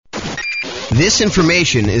This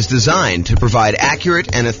information is designed to provide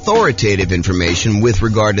accurate and authoritative information with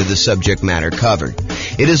regard to the subject matter covered.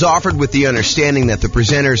 It is offered with the understanding that the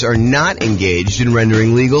presenters are not engaged in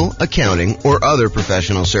rendering legal, accounting, or other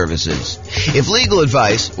professional services. If legal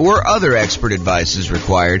advice or other expert advice is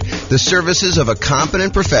required, the services of a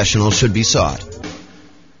competent professional should be sought.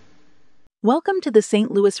 Welcome to the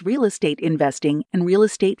St. Louis Real Estate Investing and Real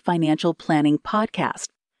Estate Financial Planning Podcast.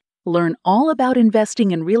 Learn all about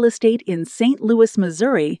investing in real estate in St. Louis,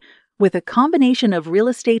 Missouri, with a combination of real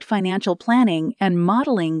estate financial planning and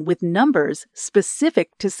modeling with numbers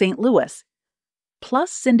specific to St. Louis,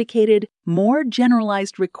 plus syndicated, more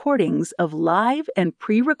generalized recordings of live and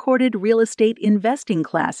pre-recorded real estate investing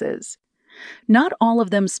classes, not all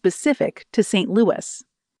of them specific to St. Louis.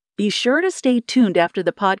 Be sure to stay tuned after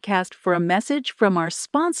the podcast for a message from our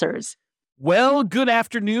sponsors. Well, good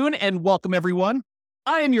afternoon and welcome, everyone.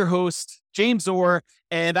 I am your host, James Orr,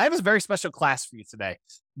 and I have a very special class for you today.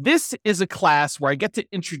 This is a class where I get to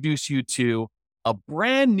introduce you to a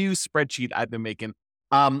brand new spreadsheet I've been making.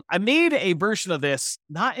 I made a version of this,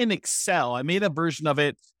 not in Excel. I made a version of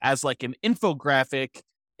it as like an infographic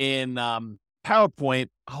in PowerPoint,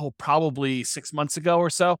 probably 6 months ago or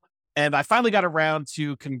so. And I finally got around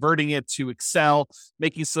to converting it to Excel,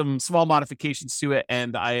 making some small modifications to it,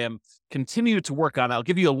 and I am continuing to work on it. I'll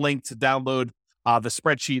give you a link to download the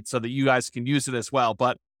spreadsheet so that you guys can use it as well.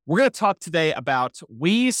 But we're going to talk today about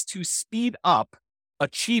ways to speed up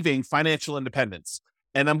achieving financial independence.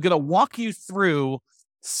 And I'm going to walk you through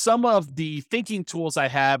some of the thinking tools I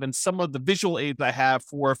have and some of the visual aids I have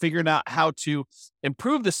for figuring out how to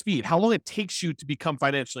improve the speed, how long it takes you to become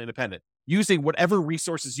financially independent, using whatever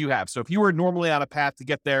resources you have. So if you were normally on a path to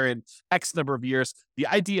get there in X number of years, the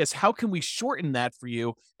idea is how can we shorten that for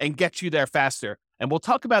you and get you there faster? And we'll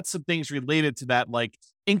talk about some things related to that, like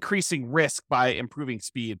increasing risk by improving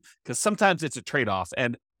speed, because sometimes it's a trade-off.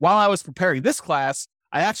 And while I was preparing this class,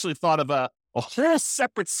 I actually thought of a whole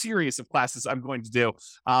separate series of classes I'm going to do.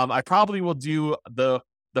 I probably will do the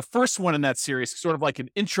first one in that series, sort of like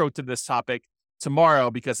an intro to this topic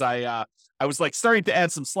tomorrow, because I was like starting to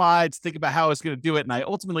add some slides, think about how I was going to do it. And I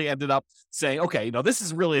ultimately ended up saying, okay, this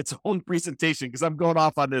is really its own presentation because I'm going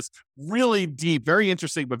off on this really deep, very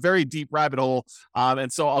interesting, but very deep rabbit hole.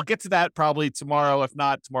 And so I'll get to that probably tomorrow. If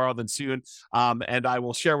not tomorrow, then soon. And I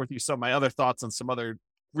will share with you some of my other thoughts on some other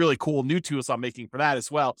really cool new tools I'm making for that as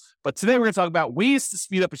well. But today we're going to talk about ways to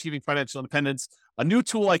speed up achieving financial independence, a new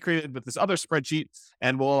tool I created with this other spreadsheet,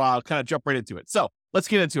 and we'll kind of jump right into it. So let's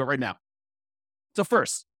get into it right now. So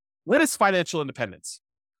first, what is financial independence?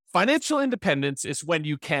 Financial independence is when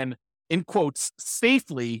you can, in quotes,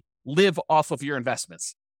 safely live off of your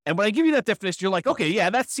investments. And when I give you that definition, you're like, okay, yeah,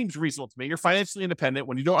 that seems reasonable to me. You're financially independent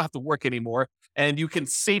when you don't have to work anymore and you can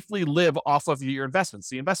safely live off of your investments,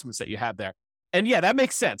 the investments that you have there. And yeah, that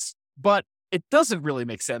makes sense, but it doesn't really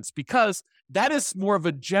make sense because that is more of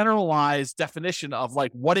a generalized definition of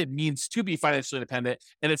like what it means to be financially independent.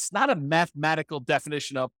 And it's not a mathematical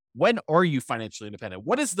definition of when are you financially independent?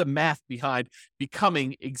 What is the math behind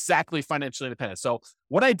becoming exactly financially independent? So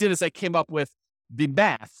what I did is I came up with the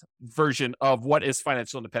math version of what is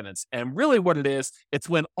financial independence. And really what it is, it's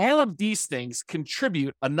when all of these things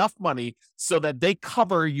contribute enough money so that they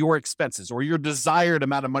cover your expenses or your desired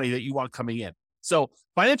amount of money that you want coming in. So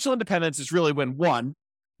financial independence is really when, one,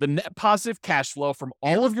 the net positive cash flow from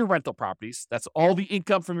all of your rental properties, that's all the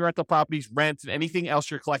income from your rental properties, rent, and anything else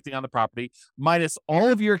you're collecting on the property, minus all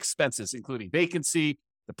of your expenses, including vacancy,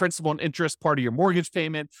 the principal and interest part of your mortgage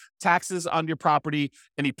payment, taxes on your property,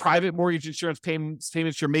 any private mortgage insurance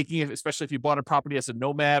payments you're making, especially if you bought a property as a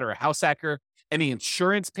nomad or a house hacker, any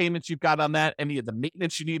insurance payments you've got on that, any of the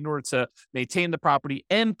maintenance you need in order to maintain the property,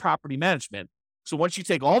 and property management. So once you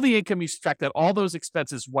take all the income, you subtract out all those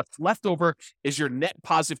expenses, what's left over is your net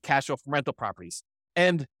positive cash flow from rental properties.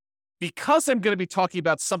 And because I'm going to be talking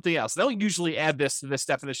about something else, I don't usually add this to this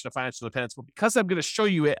definition of financial independence, but because I'm going to show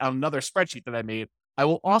you it on another spreadsheet that I made, I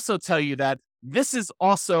will also tell you that this is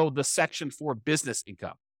also the section for business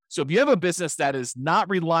income. So if you have a business that is not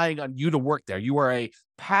relying on you to work there, you are a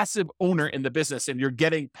passive owner in the business and you're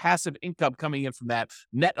getting passive income coming in from that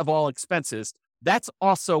net of all expenses, that's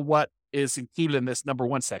also what is included in this number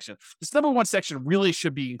one section. This number one section really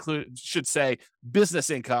should say business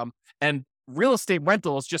income, and real estate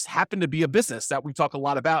rentals just happen to be a business that we talk a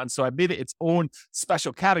lot about. And so I made it its own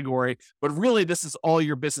special category, but really this is all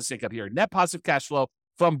your business income here. Net positive cash flow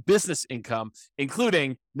from business income,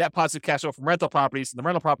 including net positive cash flow from rental properties. And the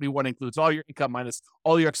rental property one includes all your income minus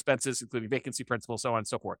all your expenses, including vacancy, principal, so on and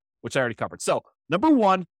so forth, which I already covered. So number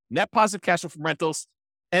one, net positive cash flow from rentals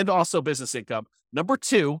and also business income. Number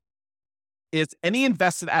two, is any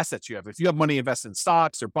invested assets you have. If you have money invested in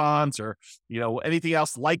stocks or bonds or, anything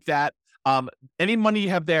else like that, any money you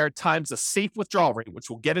have there times a safe withdrawal rate, which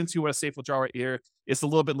we'll get into what a safe withdrawal rate here is a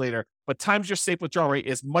little bit later, but times your safe withdrawal rate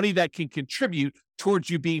is money that can contribute towards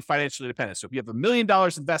you being financially independent. So if you have $1 million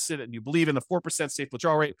invested and you believe in the 4% safe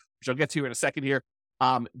withdrawal rate, which I'll get to in a second here,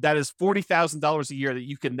 that is $40,000 a year that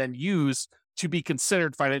you can then use to be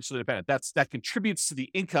considered financially independent. That contributes to the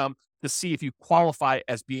income to see if you qualify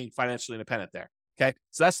as being financially independent there. Okay,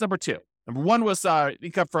 so that's number two. Number one was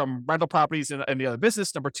income from rental properties and the other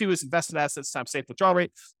business. Number two is invested assets times safe withdrawal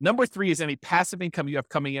rate. Number three is any passive income you have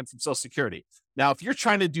coming in from Social Security. Now, if you're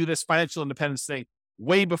trying to do this financial independence thing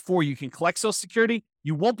way before you can collect Social Security,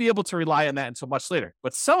 you won't be able to rely on that until much later.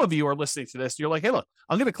 But some of you are listening to this, you're like, hey, look,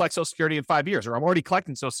 I'm going to collect Social Security in 5 years, or I'm already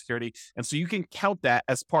collecting Social Security. And so you can count that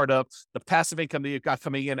as part of the passive income that you've got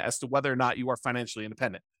coming in as to whether or not you are financially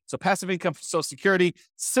independent. So passive income from Social Security.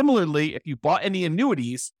 Similarly, if you bought any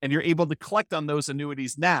annuities and you're able to collect on those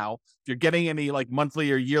annuities now, if you're getting any like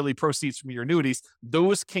monthly or yearly proceeds from your annuities,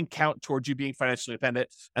 those can count towards you being financially independent.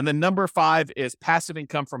 And then number five is passive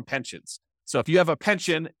income from pensions. So if you have a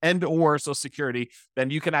pension and or Social Security, then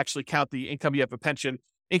you can actually count the income you have a pension,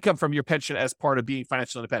 income from your pension as part of being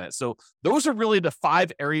financially independent. So those are really the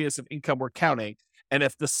 5 areas of income we're counting. And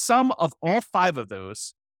if the sum of all 5 of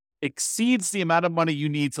those exceeds the amount of money you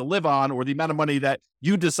need to live on, or the amount of money that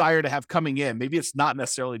you desire to have coming in, maybe it's not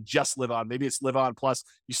necessarily just live on, maybe it's live on plus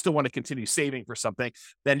you still want to continue saving for something,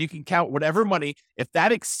 then you can count whatever money. If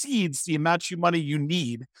that exceeds the amount of money you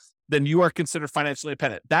need, then you are considered financially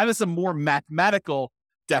independent. That is a more mathematical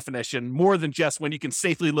definition, more than just when you can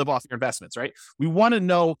safely live off your investments, right? We want to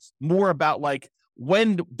know more about like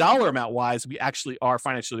when dollar amount wise, we actually are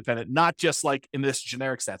financially independent, not just like in this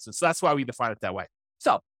generic sense. And so that's why we define it that way.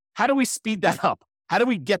 So how do we speed that up? How do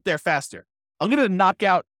we get there faster? I'm going to knock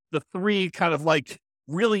out the 3 kind of like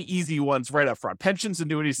really easy ones right up front: pensions,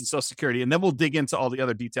 annuities, and Social Security. And then we'll dig into all the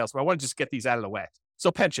other details, but I want to just get these out of the way.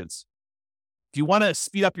 So pensions. If you want to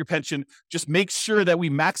speed up your pension, just make sure that we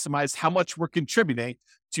maximize how much we're contributing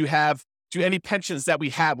to any pensions that we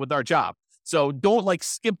have with our job. So don't like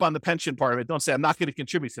skimp on the pension part of it. Don't say, I'm not going to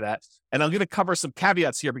contribute to that. And I'm going to cover some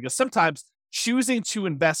caveats here, because sometimes choosing to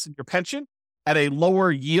invest in your pension at a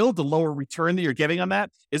lower yield, the lower return that you're getting on that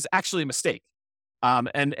is actually a mistake.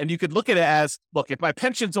 And you could look at it as, look, if my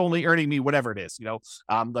pension's only earning me whatever it is,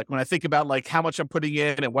 like when I think about like how much I'm putting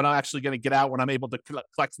in and what I'm actually going to get out when I'm able to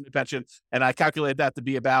collect the pension, and I calculate that to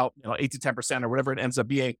be about 8 to 10% or whatever it ends up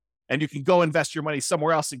being, and you can go invest your money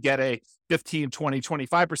somewhere else and get a 15, 20,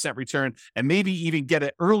 25% return, and maybe even get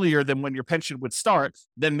it earlier than when your pension would start,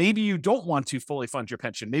 then maybe you don't want to fully fund your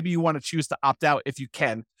pension. Maybe you want to choose to opt out if you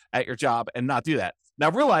can at your job and not do that.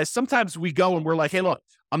 Now realize sometimes we go and we're like, hey, look,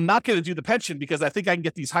 I'm not going to do the pension because I think I can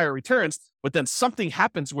get these higher returns, but then something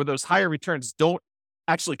happens where those higher returns don't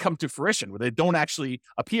actually come to fruition, where they don't actually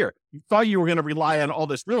appear. You thought you were going to rely on all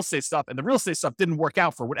this real estate stuff, and the real estate stuff didn't work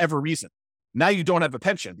out for whatever reason. Now you don't have a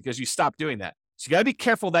pension because you stopped doing that. So you got to be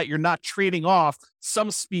careful that you're not trading off some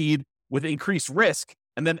speed with increased risk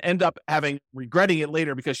and then end up regretting it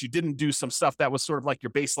later because you didn't do some stuff that was sort of like your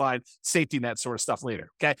baseline safety net sort of stuff later.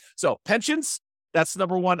 Okay. So pensions, that's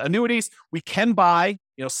number one. Annuities, we can buy,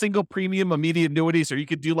 single premium immediate annuities, or you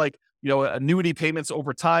could do like, annuity payments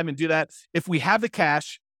over time and do that. If we have the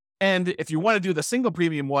cash, and if you want to do the single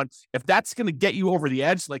premium one, if that's going to get you over the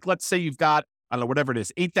edge, like let's say you've got, I don't know, whatever it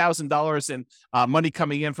is, $8,000 in money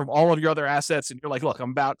coming in from all of your other assets. And you're like, look,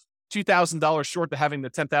 I'm about $2,000 short to having the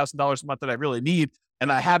 $10,000 a month that I really need.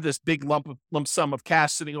 And I have this big lump sum of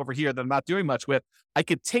cash sitting over here that I'm not doing much with. I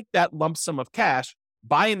could take that lump sum of cash,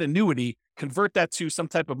 buy an annuity, convert that to some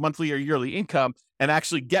type of monthly or yearly income, and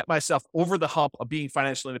actually get myself over the hump of being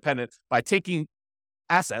financially independent by taking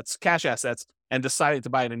assets, cash assets, and deciding to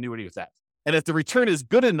buy an annuity with that. And if the return is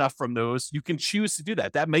good enough from those, you can choose to do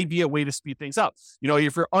that. That may be a way to speed things up.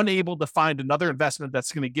 If you're unable to find another investment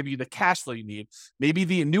that's going to give you the cash flow you need, maybe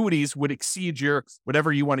the annuities would exceed your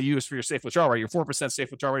whatever you want to use for your safe withdrawal rate, your 4% safe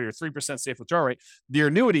withdrawal rate, or 3% safe withdrawal rate. The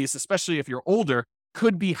annuities, especially if you're older,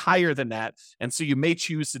 could be higher than that. And so you may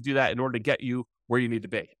choose to do that in order to get you where you need to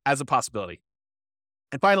be as a possibility.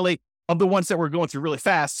 And finally, of the ones that we're going through really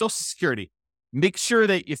fast, Social Security. Make sure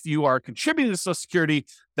that if you are contributing to Social Security,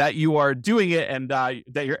 that you are doing it and that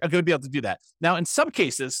you're going to be able to do that. Now, in some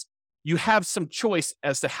cases, you have some choice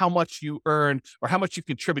as to how much you earn or how much you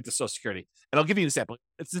contribute to Social Security. And I'll give you an example.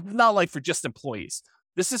 It's not like for just employees.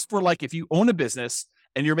 This is for like if you own a business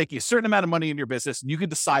and you're making a certain amount of money in your business, and you can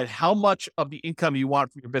decide how much of the income you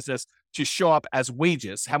want from your business to show up as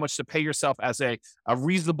wages, how much to pay yourself as a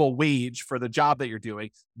reasonable wage for the job that you're doing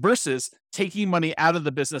versus taking money out of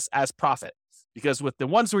the business as profit. Because with the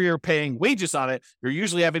ones where you're paying wages on it, you're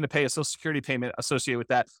usually having to pay a Social Security payment associated with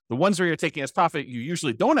that. The ones where you're taking as profit, you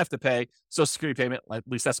usually don't have to pay Social Security payment. At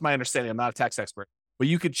least that's my understanding. I'm not a tax expert. But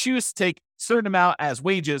you could choose to take a certain amount as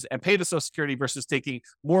wages and pay the Social Security versus taking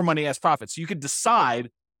more money as profit. So you could decide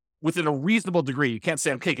within a reasonable degree. You can't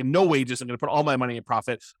say, I'm taking no wages, I'm going to put all my money in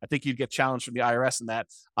profit. I think you'd get challenged from the IRS in that.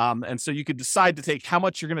 And so you could decide to take how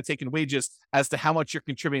much you're going to take in wages as to how much you're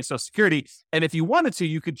contributing to Social Security. And if you wanted to,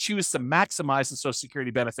 you could choose to maximize the Social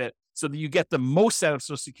Security benefit so that you get the most out of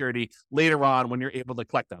Social Security later on when you're able to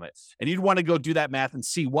collect on it. And you'd want to go do that math and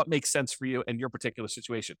see what makes sense for you in your particular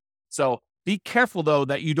situation. So be careful, though,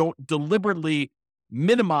 that you don't deliberately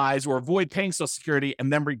minimize or avoid paying Social Security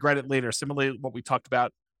and then regret it later. Similarly, what we talked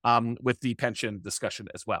about with the pension discussion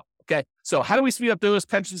as well. Okay. So how do we speed up those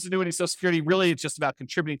pensions, annuities, Social Security? Really, it's just about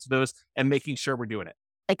contributing to those and making sure we're doing it.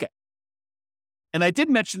 Okay. And I did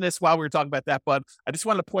mention this while we were talking about that, but I just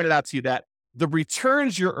wanted to point it out to you that the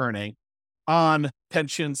returns you're earning on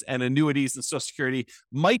pensions and annuities and Social Security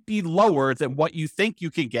might be lower than what you think you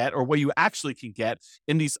can get or what you actually can get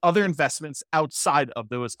in these other investments outside of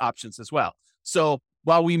those options as well. So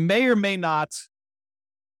while we may or may not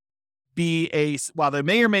there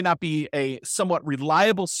may or may not be a somewhat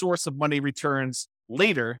reliable source of money returns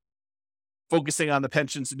later, focusing on the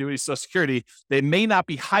pensions, annuities, Social Security, they may not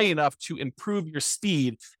be high enough to improve your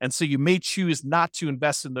speed. And so you may choose not to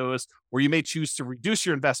invest in those, or you may choose to reduce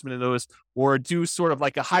your investment in those, or do sort of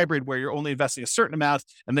like a hybrid where you're only investing a certain amount,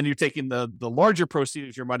 and then you're taking the larger proceeds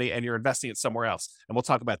of your money and you're investing it somewhere else. And we'll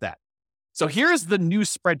talk about that. So here's the new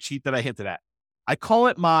spreadsheet that I hinted at. I call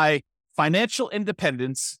it my financial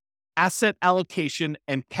independence, asset allocation,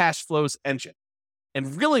 and cash flows engine.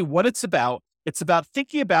 And really what it's about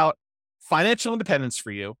thinking about financial independence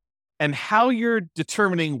for you and how you're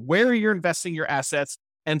determining where you're investing your assets,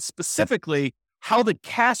 and specifically how the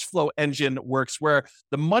cash flow engine works, where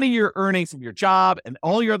the money you're earning from your job and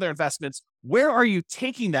all your other investments, where are you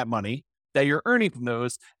taking that money that you're earning from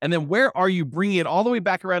those? And then where are you bringing it all the way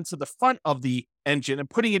back around to the front of the engine and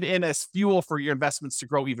putting it in as fuel for your investments to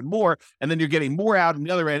grow even more? And then you're getting more out on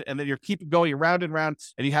the other end, and then you're keeping going around and around.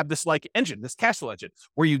 And you have this like engine, this cash flow engine,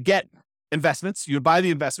 where you get investments, you buy the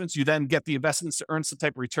investments, you then get the investments to earn some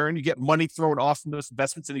type of return, you get money thrown off from those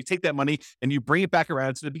investments, and you take that money and you bring it back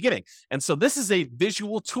around to the beginning. And so this is a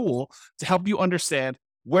visual tool to help you understand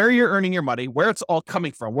where you're earning your money, where it's all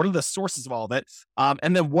coming from, what are the sources of all of it,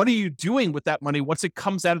 and then what are you doing with that money once it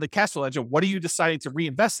comes out of the cash flow engine? What are you deciding to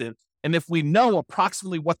reinvest in? And if we know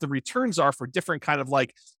approximately what the returns are for different kind of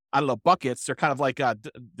like, I don't know, buckets, they're kind of like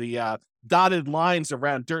the dotted lines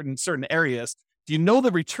around certain areas. Do you know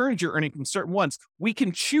the returns you're earning from certain ones? We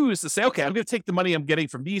can choose to say, okay, I'm going to take the money I'm getting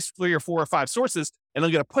from these 3 or 4 or 5 sources, and I'm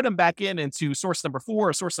going to put them back into source number 4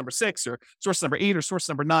 or source number 6 or source number 8 or source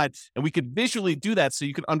number 9. And we could visually do that so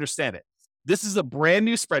you can understand it. This is a brand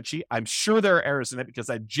new spreadsheet. I'm sure there are errors in it because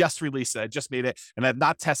I just released it. I just made it and I've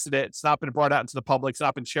not tested it. It's not been brought out into the public. It's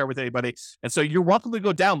not been shared with anybody. And so you're welcome to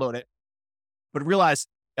go download it, but realize,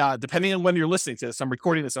 depending on when you're listening to this, I'm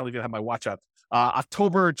recording this. I don't even have my watch up.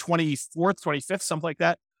 October 24th, 25th, something like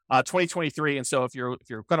that, 2023. And so if you're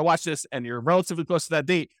going to watch this and you're relatively close to that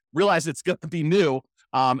date, realize it's going to be new.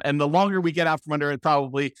 And the longer we get out from under it,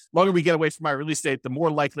 probably longer we get away from my release date, the more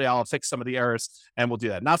likely I'll fix some of the errors, and we'll do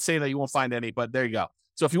that. Not saying that you won't find any, but there you go.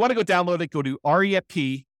 So if you want to go download it, go to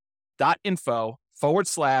refp.info/FIAACFE.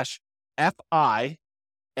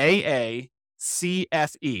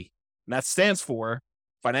 And that stands for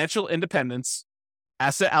Financial Independence,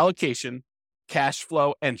 Asset Allocation, Cash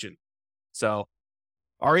Flow Engine. So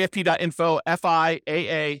refp.info,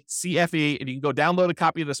 FIAACFE, and you can go download a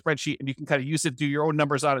copy of the spreadsheet and you can kind of use it, do your own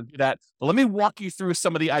numbers on it, and do that. But let me walk you through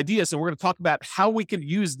some of the ideas, and we're going to talk about how we can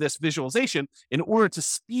use this visualization in order to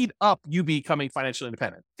speed up you becoming financially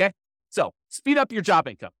independent. Okay. So speed up your job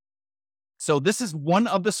income. So this is one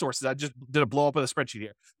of the sources. I just did a blow up of the spreadsheet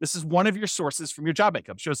here. This is one of your sources from your job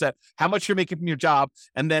income. Shows that how much you're making from your job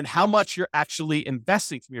and then how much you're actually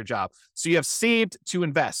investing from your job. So you have saved to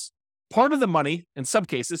invest. Part of the money, in some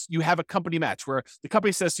cases, you have a company match where the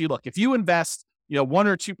company says to you, look, if you invest 1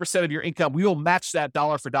 or 2% of your income, we will match that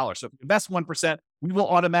dollar for dollar. So if you invest 1%, we will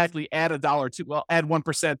automatically add add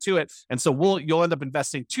 1% to it. And so you'll end up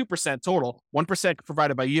investing 2% total, 1%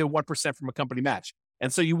 provided by you, 1% from a company match.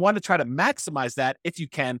 And so you want to try to maximize that if you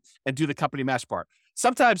can and do the company match part.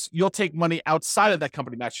 Sometimes you'll take money outside of that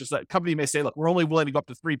company match. Just that company may say, look, we're only willing to go up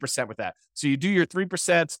to 3% with that. So you do your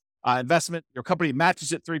 3% investment, your company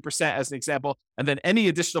matches it 3% as an example. And then any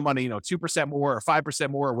additional money, 2% more or 5%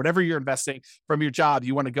 more or whatever you're investing from your job,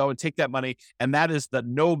 you want to go and take that money. And that is the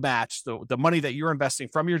no match, the money that you're investing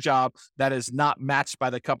from your job that is not matched by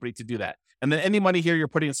the company to do that. And then any money here you're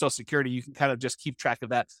putting in Social Security, you can kind of just keep track of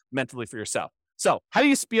that mentally for yourself. So how do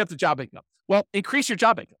you speed up the job income? Well, increase your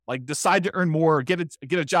job income. Like decide to earn more, or get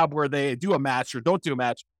a job where they do a match or don't do a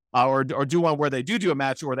match, or do one where they do a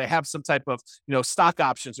match, or they have some type of, stock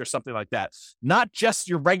options or something like that. Not just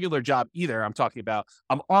your regular job either.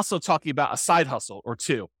 I'm also talking about a side hustle or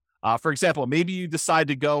two. For example, maybe you decide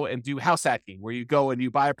to go and do house hacking, where you go and you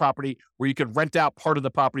buy a property where you could rent out part of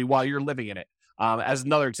the property while you're living in it. As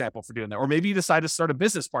another example for doing that. Or maybe you decide to start a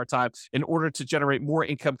business part-time in order to generate more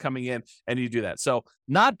income coming in, and you do that. So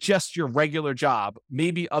not just your regular job,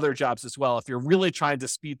 maybe other jobs as well. If you're really trying to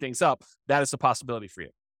speed things up, that is a possibility for you.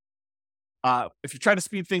 If you're trying to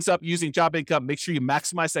speed things up using job income, make sure you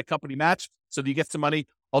maximize that company match so that you get some money.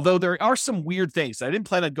 Although there are some weird things. I didn't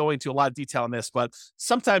plan on going into a lot of detail on this, but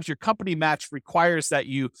sometimes your company match requires that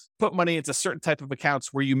you put money into certain type of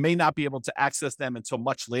accounts where you may not be able to access them until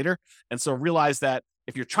much later. And so realize that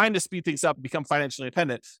if you're trying to speed things up and become financially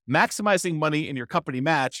independent, maximizing money in your company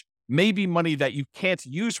match may be money that you can't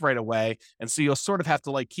use right away. And so you'll sort of have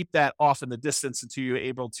to keep that off in the distance until you're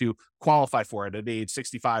able to qualify for it at age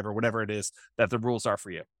 65 or whatever it is that the rules are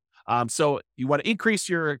for you. So you want to increase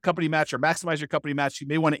your company match or maximize your company match. You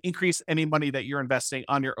may want to increase any money that you're investing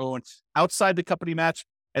on your own outside the company match.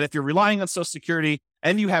 And if you're relying on Social Security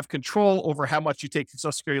and you have control over how much you take from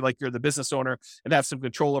Social Security, like you're the business owner and have some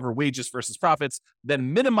control over wages versus profits,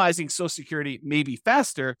 then minimizing Social Security may be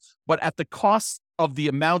faster, but at the cost of the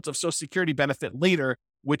amount of Social Security benefit later,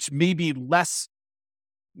 which may be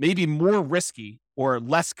more risky or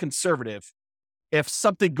less conservative if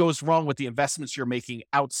something goes wrong with the investments you're making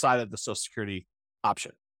outside of the Social Security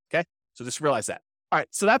option. Okay. So just realize that. All right.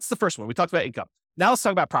 So that's the first one. We talked about income. Now let's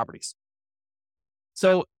talk about properties.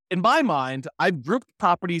 So in my mind, I've grouped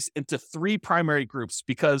properties into three primary groups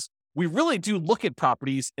because we really do look at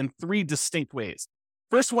properties in three distinct ways.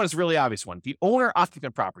 First one is a really obvious one, the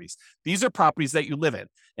owner-occupant properties. These are properties that you live in.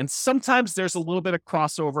 And sometimes there's a little bit of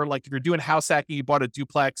crossover, like if you're doing house hacking, you bought a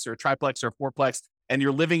duplex or a triplex or a fourplex, and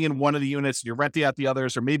you're living in one of the units and you're renting out the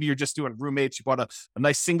others, or maybe you're just doing roommates. You bought a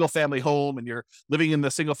nice single family home and you're living in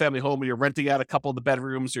the single family home and you're renting out a couple of the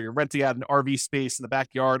bedrooms, or you're renting out an RV space in the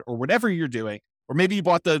backyard, or whatever you're doing. Or maybe you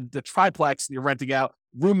bought the triplex and you're renting out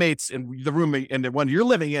roommates in the room and the one you're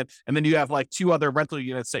living in. And then you have two other rental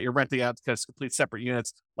units that you're renting out because complete separate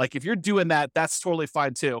units. If you're doing that, that's totally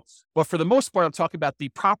fine too. But for the most part, I'm talking about the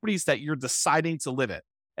properties that you're deciding to live in.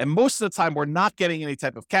 And most of the time, we're not getting any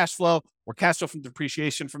type of cash flow or cash flow from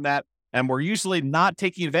depreciation from that. And we're usually not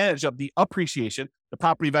taking advantage of the appreciation, the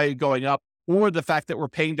property value going up, or the fact that we're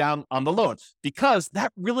paying down on the loan, because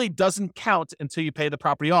that really doesn't count until you pay the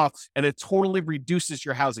property off, and it totally reduces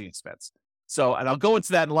your housing expense. So, and I'll go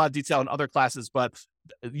into that in a lot of detail in other classes, but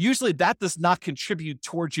usually that does not contribute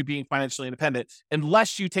towards you being financially independent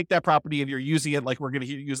unless you take that property and you're using it, like we're going to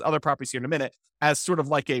use other properties here in a minute, as sort of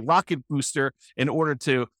like a rocket booster in order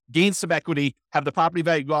to gain some equity, have the property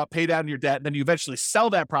value go up, pay down your debt, and then you eventually sell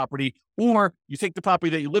that property. Or you take the property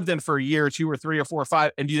that you lived in for a year or two or three or four or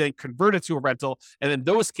five, and you then convert it to a rental. And in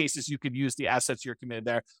those cases, you could use the assets you're committed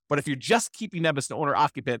there. But if you're just keeping them as an owner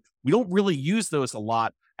occupant, we don't really use those a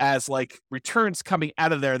lot as returns coming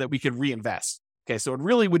out of there that we could reinvest. Okay, so it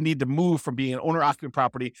really would need to move from being an owner-occupant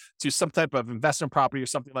property to some type of investment property or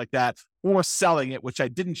something like that, or selling it, which I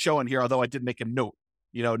didn't show in here, although I did make a note.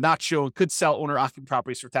 Not show could sell owner-occupant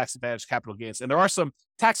properties for tax advantage capital gains. And there are some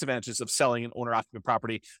tax advantages of selling an owner-occupant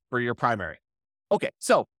property for your primary. Okay,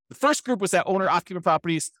 so the first group was that owner-occupant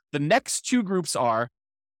properties. The next two groups are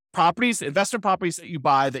properties, investment properties that you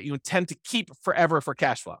buy that you intend to keep forever for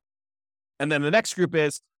cash flow. And then the next group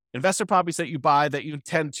is investment properties that you buy that you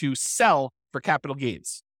intend to sell for capital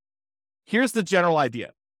gains. Here's the general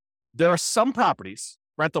idea. There are some properties,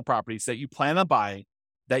 rental properties, that you plan on buying,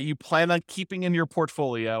 that you plan on keeping in your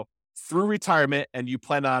portfolio through retirement, and you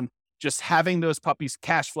plan on just having those puppies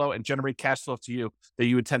cash flow and generate cash flow to you that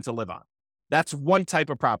you intend to live on. That's one type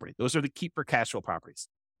of property. Those are the keep for cash flow properties.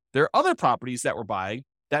 There are other properties that we're buying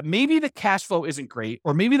that maybe the cash flow isn't great,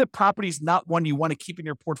 or maybe the property is not one you want to keep in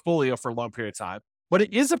your portfolio for a long period of time, but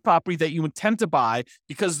it is a property that you intend to buy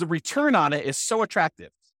because the return on it is so attractive.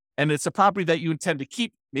 And it's a property that you intend to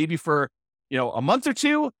keep maybe for, a month or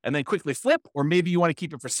two and then quickly flip, or maybe you want to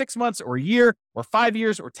keep it for 6 months or a year or 5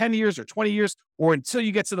 years or 10 years or 20 years, or until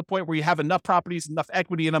you get to the point where you have enough properties, enough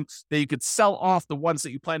equity in them that you could sell off the ones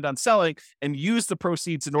that you planned on selling and use the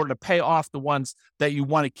proceeds in order to pay off the ones that you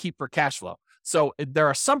want to keep for cash flow. So there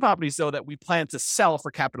are some properties, though, that we plan to sell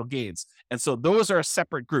for capital gains. And so those are a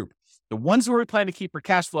separate group. The ones where we plan to keep for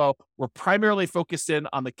cash flow, we're primarily focused in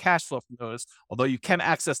on the cash flow from those, although you can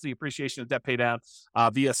access the appreciation of debt pay down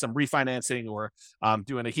via some refinancing or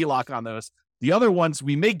doing a HELOC on those. The other ones,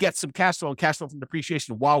 we may get some cash flow and cash flow from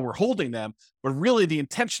depreciation while we're holding them, but really the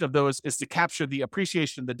intention of those is to capture the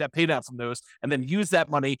appreciation, the debt pay down from those, and then use that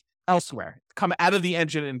money elsewhere, come out of the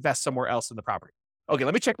engine and invest somewhere else in the property. Okay,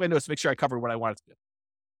 let me check my notes to make sure I covered what I wanted to do.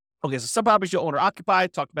 Okay, so some properties you'll own or occupy,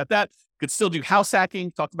 talked about that. You could still do house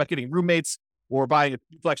hacking, talked about getting roommates or buying a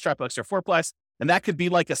duplex, triplex, or fourplex. And that could be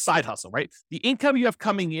like a side hustle, right? The income you have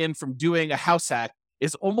coming in from doing a house hack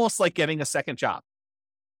is almost like getting a second job.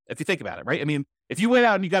 If you think about it, right? I mean, if you went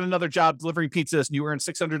out and you got another job delivering pizzas and you earn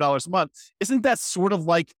 $600 a month, isn't that sort of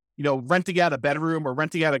like, renting out a bedroom or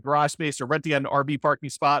renting out a garage space or renting out an RV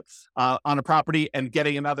parking spot on a property and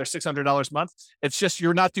getting another $600 a month? It's just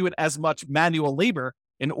you're not doing as much manual labor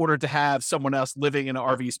in order to have someone else living in an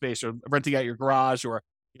RV space or renting out your garage or,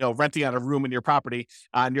 renting out a room in your property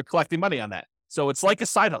and you're collecting money on that. So it's like a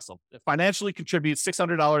side hustle. It financially contributes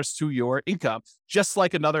 $600 to your income, just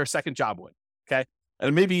like another second job would. Okay.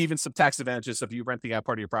 And maybe even some tax advantages of you renting out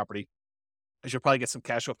part of your property, as you'll probably get some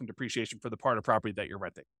cash flow from depreciation for the part of property that you're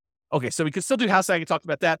renting. Okay, so we can still do house hacking, talked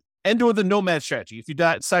about that, and or the nomad strategy. If you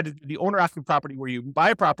decide to do the owner-occupant property where you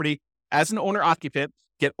buy a property as an owner-occupant,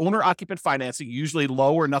 get owner-occupant financing, usually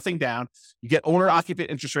low or nothing down. You get owner-occupant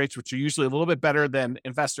interest rates, which are usually a little bit better than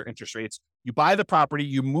investor interest rates. You buy the property,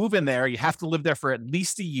 you move in there, you have to live there for at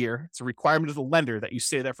least a year. It's a requirement of the lender that you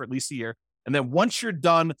stay there for at least a year. And then once you're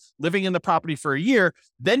done living in the property for a year,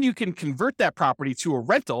 then you can convert that property to a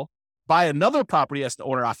rental, buy another property as an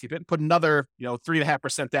owner occupant, put another,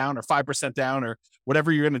 3.5% down or 5% down or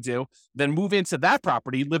whatever you're going to do, then move into that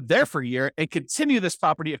property, live there for a year and continue this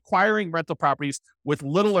property, acquiring rental properties with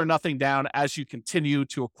little or nothing down as you continue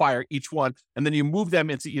to acquire each one. And then you move them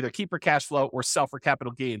into either keep for cash flow or sell for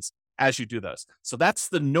capital gains as you do those. So that's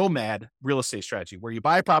the nomad real estate strategy, where you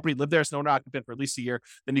buy a property, live there as an owner occupant for at least a year,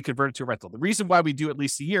 then you convert it to a rental. The reason why we do at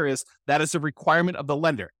least a year is that is a requirement of the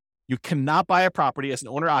lender. You cannot buy a property as an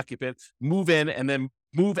owner occupant, move in, and then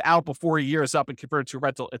move out before a year is up and convert it to a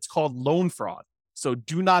rental. It's called loan fraud. So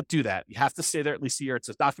do not do that. You have to stay there at least a year. It's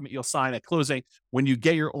a document you'll sign at closing when you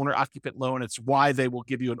get your owner occupant loan. It's why they will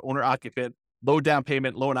give you an owner occupant low down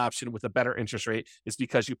payment loan option with a better interest rate, is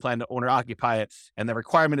because you plan to owner occupy it. And the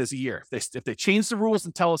requirement is a year. If they change the rules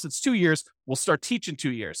and tell us it's 2 years, we'll start teaching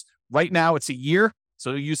 2 years. Right now it's a year.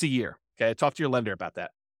 So use a year. Okay. Talk to your lender about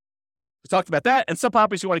that. We talked about that. And some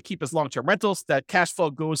properties you want to keep as long-term rentals. That cash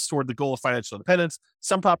flow goes toward the goal of financial independence.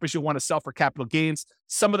 Some properties you want to sell for capital gains.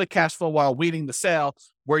 Some of the cash flow while waiting the sale,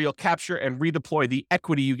 where you'll capture and redeploy the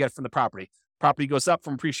equity you get from the property. Property goes up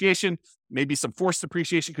from appreciation, maybe some forced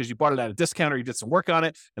appreciation because you bought it at a discount or you did some work on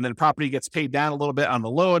it, and then property gets paid down a little bit on the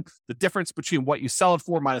loan. The difference between what you sell it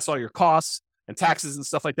for minus all your costs and taxes and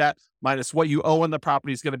stuff like that, minus what you owe on the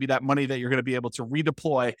property, is going to be that money that you're going to be able to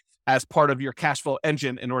redeploy as part of your cash flow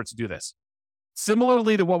engine in order to do this.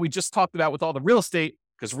 Similarly to what we just talked about with all the real estate,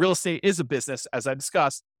 because real estate is a business, as I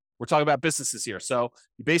discussed, we're talking about businesses here. So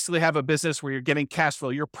you basically have a business where you're getting cash flow,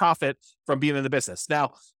 your profit from being in the business.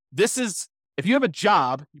 Now, this is, if you have a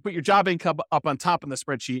job, you put your job income up on top in the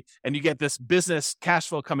spreadsheet and you get this business cash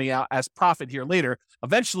flow coming out as profit here later.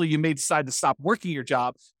 Eventually, you may decide to stop working your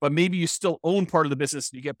job, but maybe you still own part of the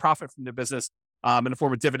business and you get profit from the business in the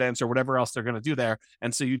form of dividends or whatever else they're going to do there.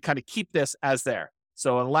 And so you kind of keep this as there.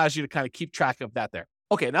 So it allows you to kind of keep track of that there.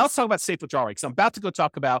 Okay, now let's talk about safe withdrawal rate, because I'm about to go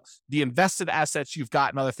talk about the invested assets you've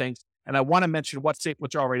got and other things. And I want to mention what safe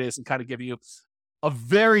withdrawal rate is and kind of give you a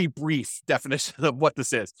very brief definition of what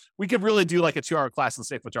this is. We could really do like a 2-hour class on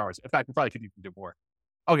safe withdrawal rates. In fact, we probably could even do more.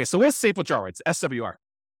 Okay, so where's safe withdrawal rates? SWR.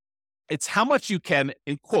 It's how much you can,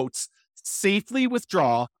 in quotes, safely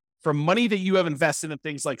withdraw from money that you have invested in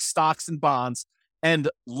things like stocks and bonds and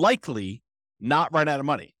likely not run out of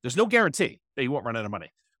money. There's no guarantee that you won't run out of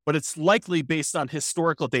money, but it's likely based on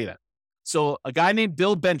historical data. So a guy named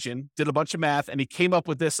Bill Bengen did a bunch of math and he came up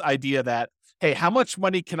with this idea that, hey, how much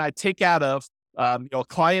money can I take out of a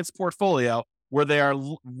client's portfolio where they are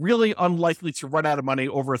really unlikely to run out of money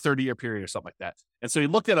over a 30-year period or something like that. And so he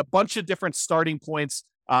looked at a bunch of different starting points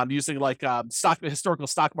using like historical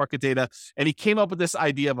stock market data, and he came up with this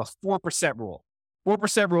idea of a 4% rule.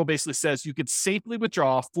 4% rule basically says you could safely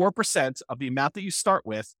withdraw 4% of the amount that you start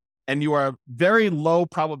with, and you are very low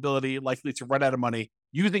probability likely to run out of money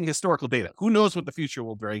using historical data. Who knows what the future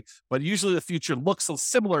will bring, but usually the future looks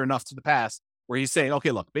similar enough to the past where he's saying,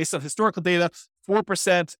 okay, look, based on historical data,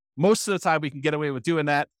 4%, most of the time we can get away with doing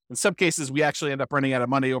that. In some cases, we actually end up running out of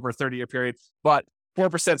money over a 30-year period, but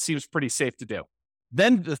 4% seems pretty safe to do.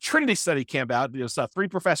 Then the Trinity study came out. There's 3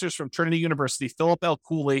 professors from Trinity University, Philip L.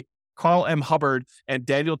 Cooley, Carl M. Hubbard and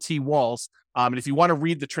Daniel T. Walls. And if you want to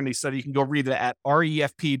read the Trinity study, you can go read it at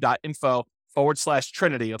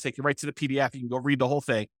refp.info/Trinity. It'll take you right to the PDF. You can go read the whole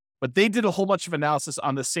thing. But they did a whole bunch of analysis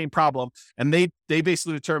on the same problem. And they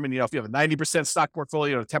basically determined, if you have a 90% stock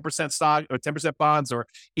portfolio, or 10% stock, or 10% bonds, or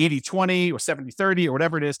 80-20, or 70-30, or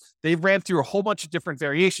whatever it is, they ran through a whole bunch of different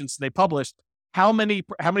variations. And they published how many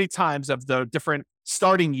times of the different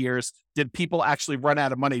starting years did people actually run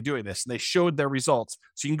out of money doing this. And they showed their results.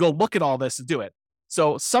 So you can go look at all this and do it.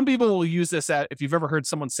 So some people will use this if you've ever heard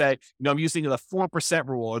someone say, I'm using the 4%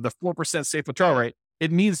 rule or the 4% safe withdrawal rate.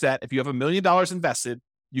 It means that if you have $1 million invested,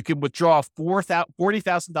 you can withdraw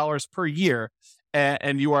 $40,000 per year,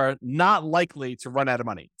 and you are not likely to run out of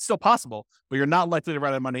money. It's still possible, but you're not likely to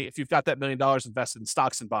run out of money if you've got that $1 million invested in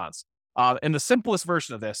stocks and bonds. In the simplest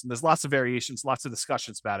version of this, and there's lots of variations, lots of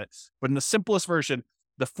discussions about it, but in the simplest version,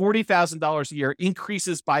 the $40,000 a year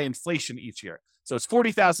increases by inflation each year. So it's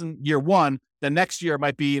 $40,000 year one, the next year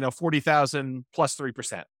might be, $40,000 plus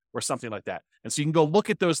 3% or something like that. And so you can go look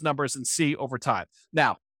at those numbers and see over time.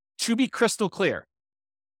 Now, to be crystal clear,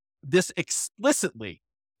 this explicitly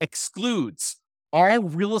excludes all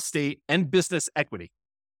real estate and business equity.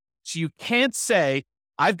 So you can't say,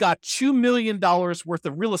 I've got $2 million worth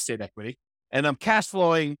of real estate equity and I'm cash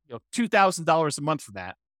flowing $2,000 a month for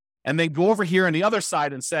that. And then go over here on the other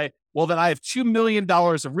side and say, well, then I have $2 million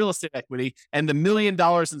of real estate equity and $1 million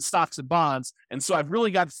in stocks and bonds. And so I've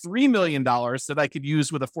really got $3 million that I could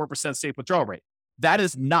use with a 4% safe withdrawal rate. That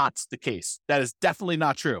is not the case. That is definitely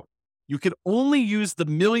not true. You can only use the $1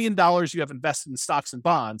 million you have invested in stocks and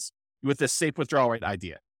bonds with this safe withdrawal rate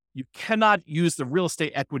idea. You cannot use the real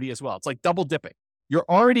estate equity as well. It's like double dipping. You're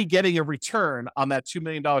already getting a return on that $2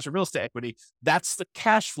 million of real estate equity. That's the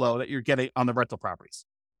cash flow that you're getting on the rental properties,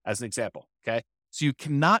 as an example. Okay. So you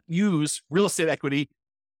cannot use real estate equity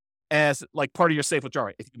as like part of your safe withdrawal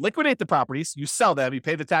rate. If you liquidate the properties, you sell them, you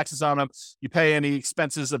pay the taxes on them, you pay any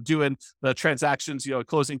expenses of doing the transactions,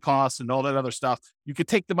 closing costs and all that other stuff. You could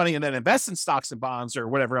take the money and then invest in stocks and bonds or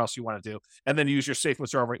whatever else you want to do, and then use your safe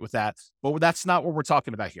withdrawal rate with that. But that's not what we're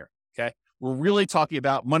talking about here. Okay. We're really talking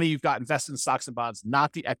about money you've got invested in stocks and bonds,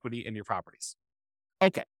 not the equity in your properties.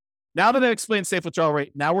 Okay. Now that I explained safe withdrawal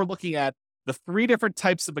rate, now we're looking at the 3 different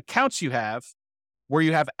types of accounts you have where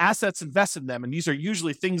you have assets invested in them. And these are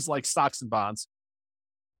usually things like stocks and bonds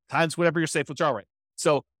times whatever your safe withdrawal rate.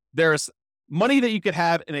 So there's money that you could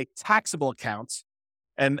have in a taxable account.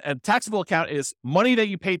 And a taxable account is money that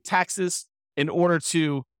you pay taxes in order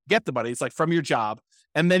to get the money. It's like from your job.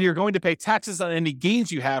 And then you're going to pay taxes on any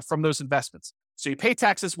gains you have from those investments. So you pay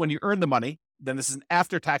taxes when you earn the money. Then this is an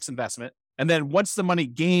after-tax investment. And then once the money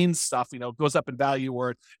gains stuff, goes up in value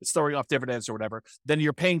or it's throwing off dividends or whatever, then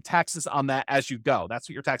you're paying taxes on that as you go. That's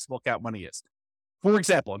what your taxable account money is. For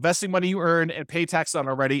example, investing money you earn and pay taxes on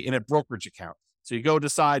already in a brokerage account. So you go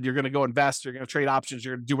decide you're going to go invest, you're going to trade options,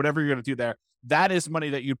 you're going to do whatever you're going to do there. That is money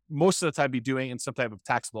that you most of the time be doing in some type of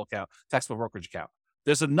taxable account, taxable brokerage account.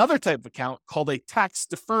 There's another type of account called a tax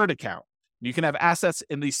deferred account. You can have assets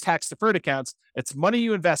in these tax deferred accounts. It's money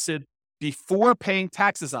you invested before paying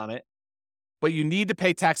taxes on it, but you need to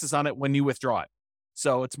pay taxes on it when you withdraw it.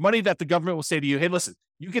 So it's money that the government will say to you, hey, listen,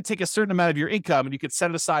 you could take a certain amount of your income and you could set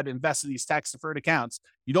it aside and invest in these tax deferred accounts.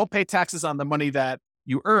 You don't pay taxes on the money that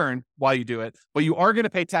you earn while you do it, but you are going to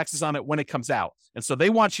pay taxes on it when it comes out. And so they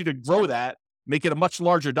want you to grow that, make it a much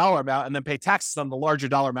larger dollar amount, and then pay taxes on the larger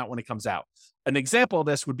dollar amount when it comes out. An example of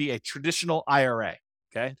this would be a traditional IRA.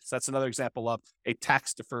 Okay. So that's another example of a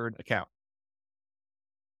tax deferred account.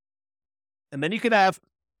 And then you could have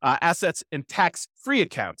assets in tax-free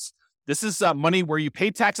accounts. This is money where you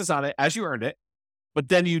pay taxes on it as you earned it, but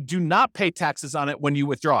then you do not pay taxes on it when you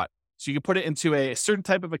withdraw it. So you can put it into a certain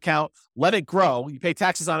type of account, let it grow. You pay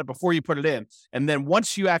taxes on it before you put it in. And then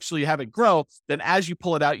once you actually have it grow, then as you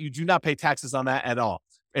pull it out, you do not pay taxes on that at all.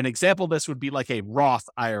 An example of this would be like a Roth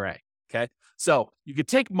IRA. Okay. So you could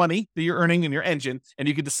take money that you're earning in your engine and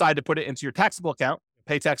you could decide to put it into your taxable account,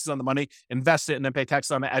 pay taxes on the money, invest it, and then pay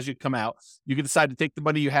taxes on it as you come out. You can decide to take the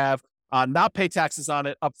money you have, not pay taxes on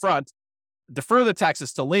it up front, defer the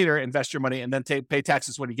taxes till later, invest your money, and then pay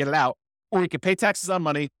taxes when you get it out. Or you can pay taxes on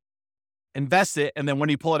money, invest it, and then when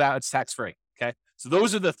you pull it out, it's tax-free. Okay. So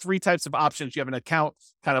those are the 3 types of options. You have an account,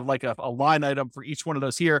 kind of like a line item for each one of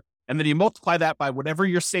those here. And then you multiply that by whatever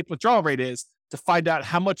your safe withdrawal rate is to find out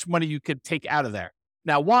how much money you could take out of there.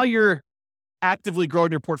 Now, while you're actively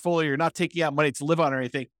growing your portfolio, you're not taking out money to live on or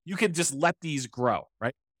anything, you can just let these grow,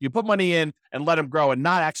 right? You put money in and let them grow and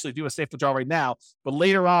not actually do a safe withdrawal right now. But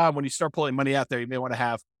later on, when you start pulling money out there, you may want to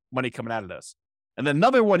have money coming out of those. And then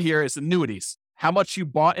another one here is annuities. How much you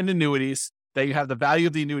bought in annuities that you have the value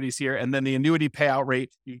of the annuities here, and then the annuity payout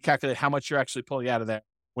rate, you can calculate how much you're actually pulling out of there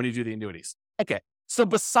when you do the annuities. Okay, so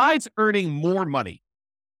besides earning more money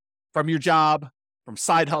from your job, from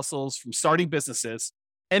side hustles, from starting businesses,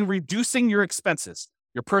 and reducing your expenses,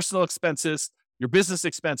 your personal expenses, your business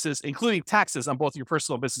expenses, including taxes on both your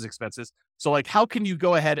personal and business expenses. So like, how can you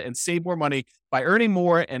go ahead and save more money by earning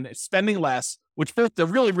more and spending less, which both are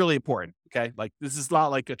really, really important. Okay. Like this is not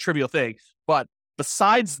like a trivial thing, but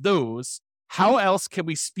besides those, how else can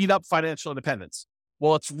we speed up financial independence?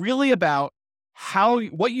 Well, it's really about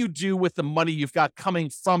what you do with the money you've got coming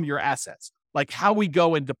from your assets, like how we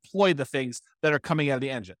go and deploy the things that are coming out of the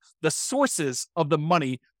engine, the sources of the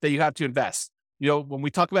money that you have to invest. You know, when we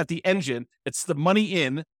talk about the engine, it's the money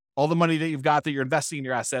in, all the money that you've got that you're investing in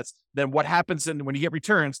your assets. Then what happens when you get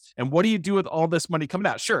returns, and what do you do with all this money coming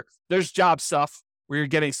out? Sure, there's job stuff where you're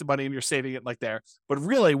getting some money and you're saving it like there. But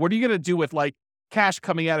really, what are you going to do with like cash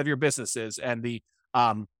coming out of your businesses and the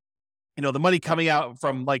the money coming out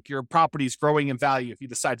from like your properties growing in value if you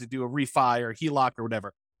decide to do a refi or HELOC or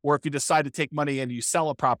whatever, or if you decide to take money and you sell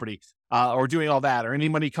a property or doing all that, or any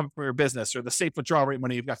money coming from your business or the safe withdrawal rate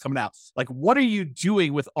money you've got coming out. Like, what are you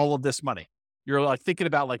doing with all of this money? You're like thinking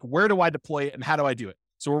about like, where do I deploy it and how do I do it?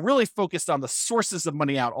 So we're really focused on the sources of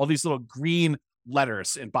money out, all these little green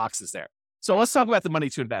letters and boxes there. So let's talk about the money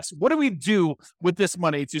to invest. What do we do with this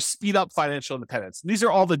money to speed up financial independence? And these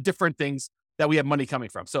are all the different things that we have money coming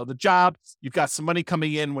from. So the job, you've got some money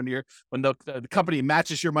coming in when the company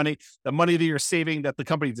matches your money, the money that you're saving that the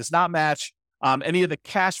company does not match, any of the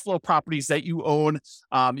cash flow properties that you own.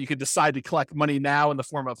 You could decide to collect money now in the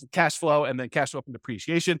form of cash flow and then cash flow from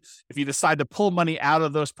depreciation. If you decide to pull money out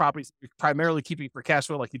of those properties, you're primarily keeping for cash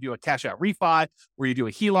flow, like you do a cash out refi or you do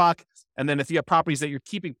a HELOC. And then if you have properties that you're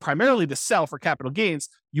keeping primarily to sell for capital gains,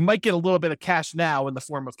 you might get a little bit of cash now in the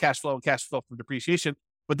form of cash flow and cash flow from depreciation.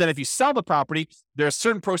 But then if you sell the property, there are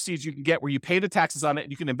certain proceeds you can get where you pay the taxes on it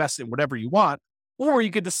and you can invest it in whatever you want. Or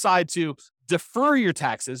you could decide to defer your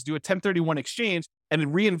taxes, do a 1031 exchange, and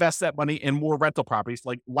then reinvest that money in more rental properties,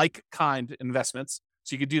 like kind investments.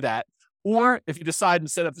 So you could do that. Or if you decide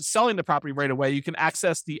instead of selling the property right away, you can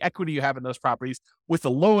access the equity you have in those properties with a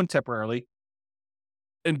loan temporarily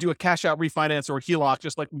and do a cash out refinance or a HELOC,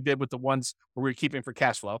 just like we did with the ones where we were keeping for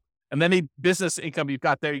cash flow. And then the business income you've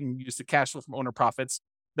got there, you can use the cash flow from owner profits.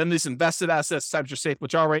 Then these invested assets times your safe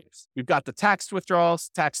withdrawal rate. We've got the tax withdrawals,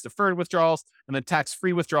 tax deferred withdrawals, and then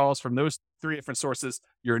tax-free withdrawals from those three different sources: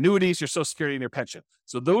 your annuities, your Social Security, and your pension.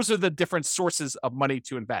 So those are the different sources of money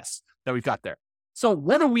to invest that we've got there. So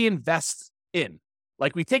what do we invest in?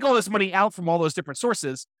 Like, we take all this money out from all those different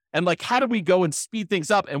sources, and like, how do we go and speed things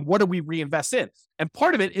up, and what do we reinvest in? And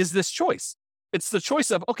part of it is this choice. It's the choice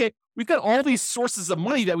of, okay, we've got all these sources of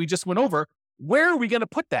money that we just went over. Where are we going to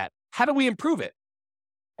put that? How do we improve it?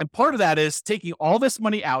 And part of that is taking all this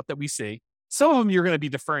money out that we see. Some of them you're going to be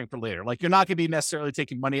deferring for later. Like, you're not going to be necessarily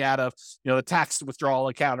taking money out of, the tax withdrawal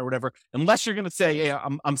account or whatever, unless you're going to say, hey,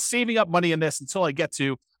 I'm saving up money in this until I get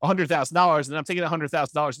to $100,000, and then I'm taking $100,000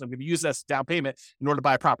 and I'm going to use that as down payment in order to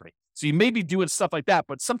buy a property. So you may be doing stuff like that,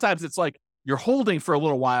 but sometimes it's like you're holding for a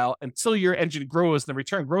little while until your engine grows and the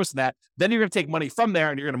return grows in that. Then you're going to take money from there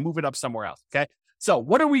and you're going to move it up somewhere else. Okay. So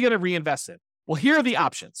what are we going to reinvest in? Well, here are the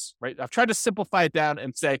options, right? I've tried to simplify it down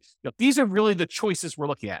and say, these are really the choices we're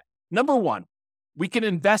looking at. Number one, we can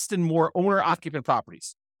invest in more owner-occupant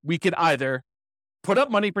properties. We could either put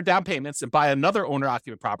up money for down payments and buy another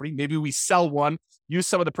owner-occupant property. Maybe we sell one, use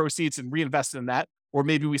some of the proceeds and reinvest in that. Or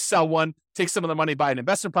maybe we sell one, take some of the money, buy an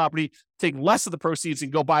investment property, take less of the proceeds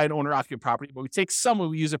and go buy an owner-occupant property. But we take some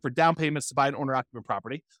and we use it for down payments to buy an owner-occupant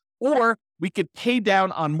property. Or we could pay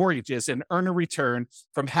down on mortgages and earn a return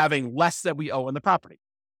from having less that we owe on the property.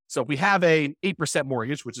 So if we have an 8%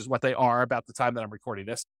 mortgage, which is what they are about the time that I'm recording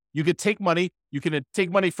this, you could take money. You can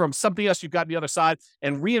take money from something else you've got on the other side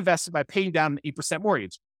and reinvest it by paying down an 8%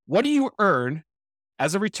 mortgage. What do you earn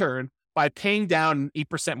as a return by paying down an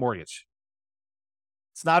 8% mortgage?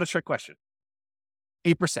 It's not a trick question.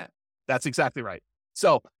 8%. That's exactly right.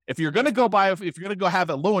 So if you're going to go have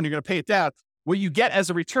a loan, you're going to pay it down. What you get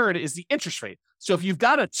as a return is the interest rate. So if you've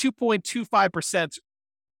got a 2.25%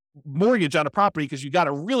 mortgage on a property because you got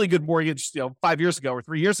a really good mortgage, 5 years ago or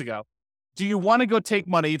 3 years ago, do you want to go take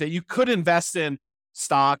money that you could invest in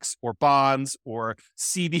stocks or bonds or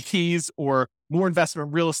CDs or more investment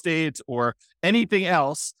in real estate or anything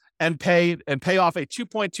else and pay off a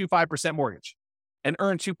 2.25% mortgage and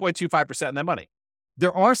earn 2.25% on that money?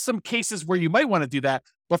 There are some cases where you might want to do that,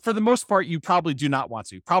 but for the most part, you probably do not want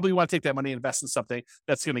to. You probably want to take that money and invest in something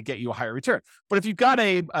that's going to get you a higher return. But if you've got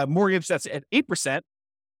a mortgage that's at 8%,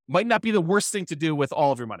 might not be the worst thing to do with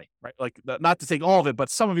all of your money, right? Like not to take all of it, but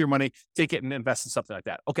some of your money, take it and invest in something like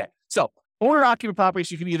that. Okay. So owner-occupied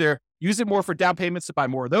properties, you can either use it more for down payments to buy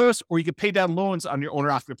more of those, or you can pay down loans on your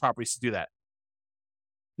owner-occupied properties to do that.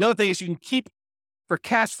 The other thing is you can keep for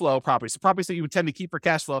cash flow properties, the properties that you would tend to keep for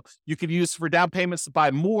cash flow, you could use for down payments to buy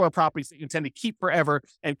more properties that you intend to keep forever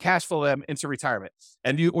and cash flow them into retirement.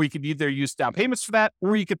 Or you could either use down payments for that,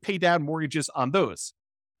 or you could pay down mortgages on those.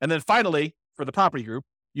 And then finally, for the property group,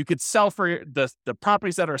 you could sell for the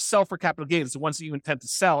properties that are sell for capital gains, the ones that you intend to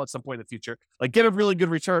sell at some point in the future, like get a really good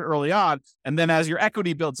return early on. And then as your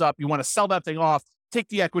equity builds up, you want to sell that thing off, take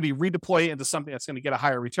the equity, redeploy it into something that's going to get a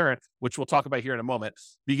higher return, which we'll talk about here in a moment.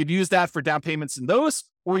 But you could use that for down payments in those,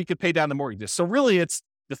 or you could pay down the mortgages. So really it's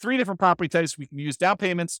the three different property types. We can use down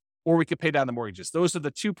payments, or we could pay down the mortgages. Those are the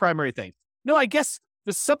two primary things. No, I guess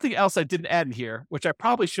there's something else I didn't add in here, which I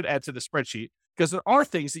probably should add to the spreadsheet, because there are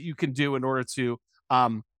things that you can do in order to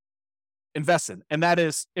invest in, and that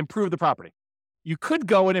is improve the property. You could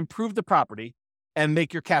go and improve the property and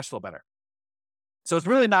make your cash flow better. So it's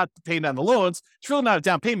really not paying down the loans. It's really not a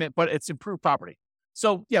down payment, but it's improved property.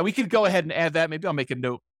 So yeah, we could go ahead and add that. Maybe I'll make a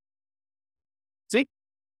note. See,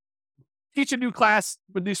 teach a new class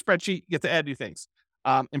with a new spreadsheet, you get to add new things.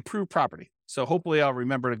 Improve property. So hopefully I'll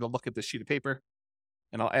remember to go look at this sheet of paper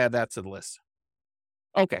and I'll add that to the list.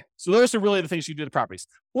 Okay, so those are really the things you do to properties.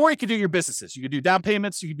 Or you could do your businesses. You could do down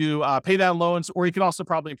payments, you could do pay down loans, or you can also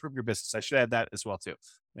probably improve your business. I should add that as well too.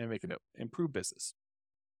 Let me make a note. Improve business.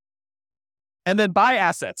 And then buy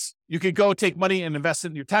assets. You could go take money and invest it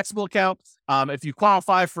in your taxable account. If you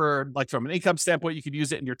qualify for, like from an income standpoint, you could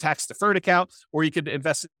use it in your tax deferred account, or you could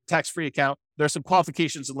invest in a tax-free account. There's some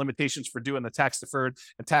qualifications and limitations for doing the tax deferred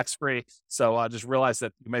and tax-free. So just realize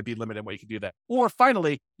that you might be limited in what you can do that. Or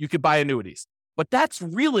finally, you could buy annuities. But that's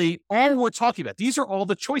really all we're talking about. These are all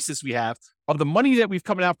the choices we have of the money that we've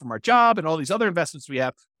coming out from our job and all these other investments we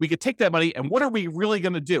have. We could take that money and what are we really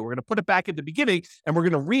going to do? We're going to put it back at the beginning and we're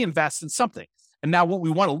going to reinvest in something. And now what we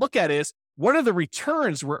want to look at is what are the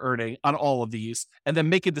returns we're earning on all of these, and then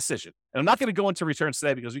make a decision. And I'm not going to go into returns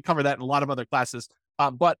today because we cover that in a lot of other classes.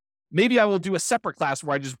 But maybe I will do a separate class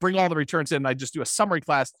where I just bring all the returns in and I just do a summary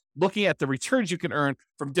class looking at the returns you can earn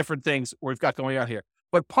from different things we've got going on here.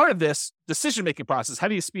 But part of this decision-making process, how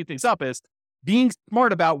do you speed things up, is being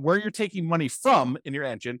smart about where you're taking money from in your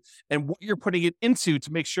engine and what you're putting it into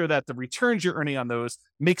to make sure that the returns you're earning on those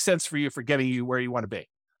make sense for you for getting you where you want to be.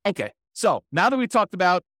 Okay, so now that we talked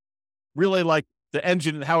about really like the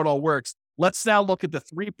engine and how it all works, let's now look at the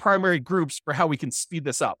three primary groups for how we can speed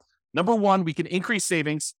this up. Number one, we can increase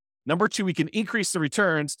savings. Number two, we can increase the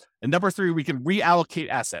returns. And number three, we can reallocate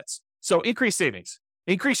assets. So increase savings.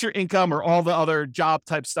 Increase your income or all the other job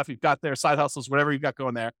type stuff you've got there, side hustles, whatever you've got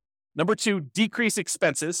going there. Number two, decrease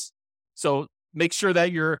expenses. So make sure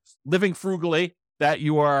that you're living frugally, that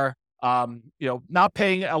you are, not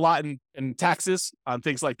paying a lot in taxes on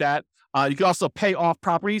things like that. You can also pay off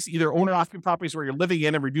properties, either owner-occupied properties where you're living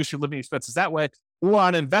in and reduce your living expenses that way, or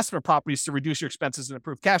on investment properties to reduce your expenses and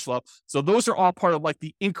improve cash flow. So those are all part of like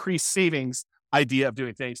the increased savings idea of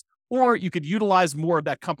doing things. Or you could utilize more of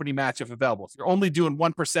that company match if available. If you're only doing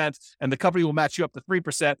 1% and the company will match you up to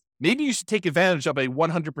 3%, maybe you should take advantage of a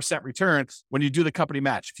 100% return when you do the company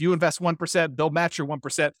match. If you invest 1%, they'll match your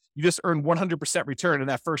 1%. You just earn 100% return in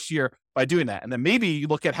that first year by doing that. And then maybe you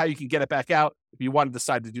look at how you can get it back out if you want to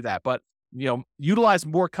decide to do that. But utilize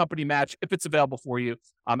more company match if it's available for you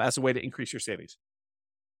as a way to increase your savings.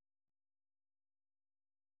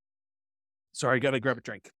 Sorry, I got to grab a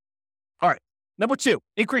drink. All right. Number two,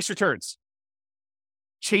 increase returns.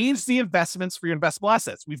 Change the investments for your investable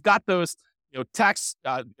assets. We've got those,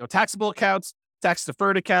 taxable accounts, tax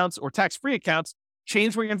deferred accounts, or tax-free accounts.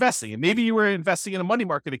 Change where you're investing. And maybe you were investing in a money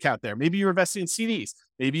market account there. Maybe you're investing in CDs.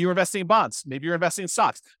 Maybe you're investing in bonds. Maybe you're investing in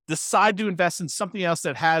stocks. Decide to invest in something else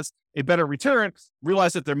that has a better return.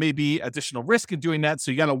 Realize that there may be additional risk in doing that. So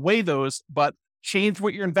you got to weigh those, but change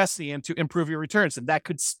what you're investing in to improve your returns. And that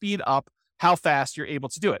could speed up how fast you're able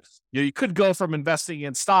to do it. You could go from investing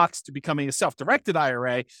in stocks to becoming a self-directed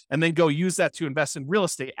IRA and then go use that to invest in real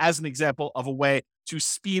estate as an example of a way to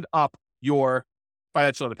speed up your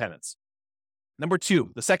financial independence. Number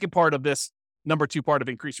two, the second part of this, number two part of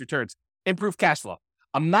increased returns, improve cash flow.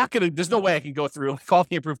 There's no way I can go through all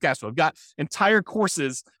the improved cash flow. I've got entire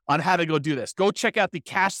courses on how to go do this. Go check out the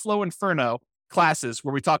Cash Flow Inferno classes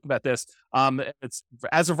where we talk about this. It's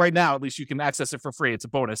as of right now, at least you can access it for free. It's a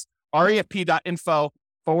bonus.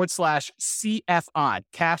 refp.info/CFI,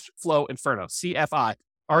 Cash Flow Inferno, CFI,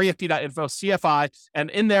 refp.info, CFI. And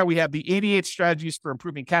in there, we have the 88 strategies for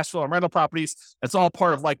improving cash flow on rental properties. It's all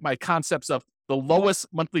part of like my concepts of the lowest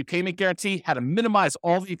monthly payment guarantee, how to minimize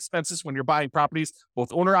all the expenses when you're buying properties,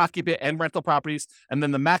 both owner-occupant and rental properties, and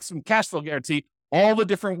then the maximum cash flow guarantee, all the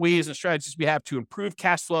different ways and strategies we have to improve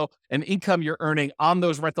cash flow and income you're earning on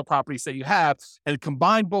those rental properties that you have, and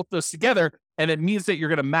combine both those together. And it means that you're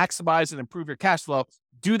going to maximize and improve your cash flow.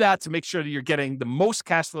 Do that to make sure that you're getting the most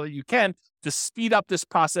cash flow that you can to speed up this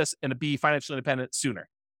process and to be financially independent sooner.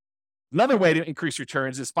 Another way to increase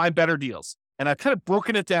returns is find better deals. And I've kind of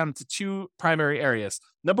broken it down into two primary areas.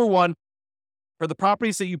 Number one, for the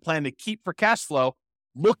properties that you plan to keep for cash flow,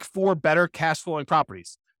 look for better cash flowing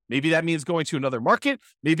properties. Maybe that means going to another market.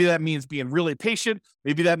 Maybe that means being really patient.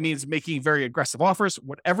 Maybe that means making very aggressive offers,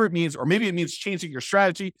 whatever it means. Or maybe it means changing your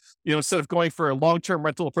strategy. Instead of going for a long-term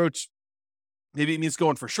rental approach, maybe it means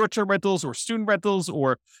going for short-term rentals or student rentals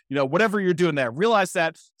or, whatever you're doing there. Realize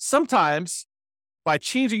that sometimes by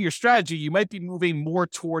changing your strategy, you might be moving more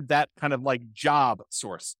toward that kind of like job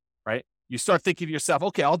source, right? You start thinking to yourself,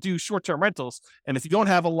 okay, I'll do short-term rentals. And if you don't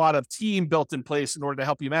have a lot of team built in place in order to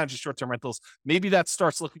help you manage the short-term rentals, maybe that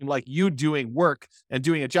starts looking like you doing work and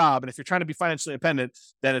doing a job. And if you're trying to be financially independent,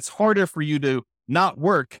 then it's harder for you to not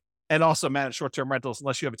work and also manage short-term rentals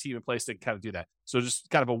unless you have a team in place that can kind of do that. So just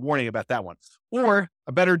kind of a warning about that one. Or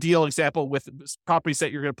a better deal example with properties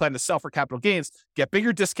that you're going to plan to sell for capital gains, get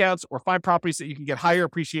bigger discounts or find properties that you can get higher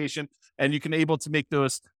appreciation and you can able to make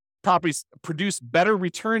those properties produce better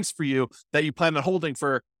returns for you that you plan on holding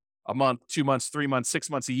for a month, 2 months, 3 months, 6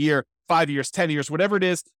 months, a year, 5 years, 10 years, whatever it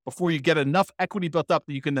is, before you get enough equity built up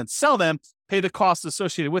that you can then sell them, pay the costs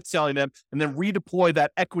associated with selling them, and then redeploy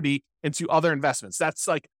that equity into other investments. That's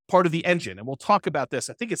like part of the engine. And we'll talk about this.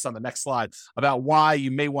 I think it's on the next slide about why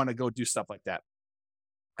you may want to go do stuff like that.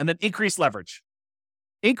 And then increase leverage.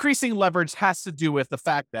 Increasing leverage has to do with the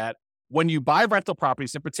fact that when you buy rental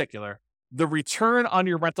properties in particular, the return on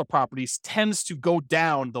your rental properties tends to go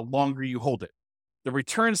down the longer you hold it. The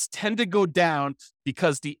returns tend to go down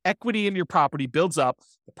because the equity in your property builds up.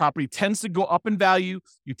 The property tends to go up in value.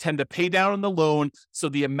 You tend to pay down on the loan. So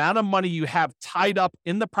the amount of money you have tied up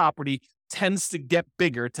in the property tends to get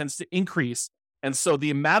bigger, tends to increase. And so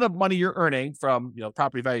the amount of money you're earning from,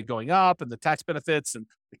 property value going up and the tax benefits and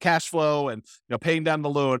the cash flow and, paying down the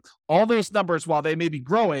loan, all those numbers, while they may be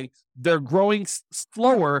growing, they're growing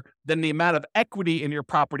slower than the amount of equity in your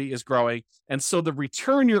property is growing. And so the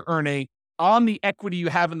return you're earning on the equity you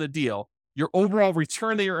have in the deal, your overall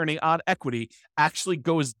return that you're earning on equity actually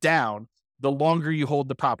goes down the longer you hold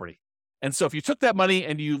the property. And so if you took that money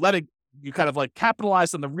and you let it, you kind of like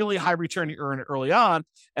capitalize on the really high return you earn early on.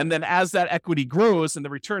 And then as that equity grows and the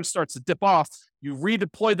return starts to dip off, you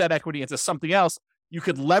redeploy that equity into something else. You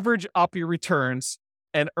could leverage up your returns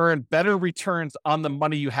and earn better returns on the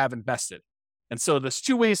money you have invested. And so there's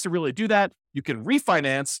two ways to really do that. You can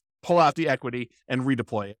refinance, pull out the equity and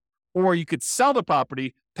redeploy it. Or you could sell the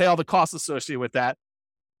property, pay all the costs associated with that,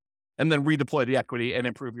 and then redeploy the equity and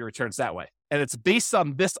improve your returns that way. And it's based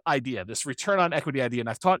on this idea, this return on equity idea. And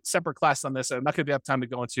I've taught separate classes on this. And I'm not going to have time to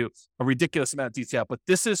go into a ridiculous amount of detail, but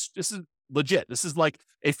this is legit. This is like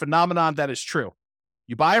a phenomenon that is true.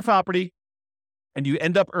 You buy a property and you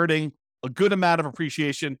end up earning a good amount of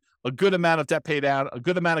appreciation, a good amount of debt pay down, a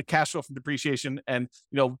good amount of cash flow from depreciation, and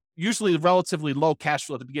usually relatively low cash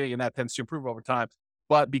flow at the beginning, and that tends to improve over time.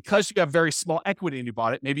 But because you have very small equity and you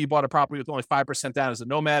bought it, maybe you bought a property with only 5% down as a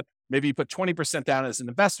nomad, maybe you put 20% down as an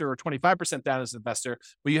investor or 25% down as an investor,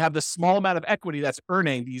 but you have this small amount of equity that's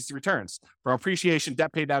earning these returns from appreciation,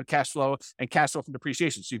 debt pay down, cash flow, and cash flow from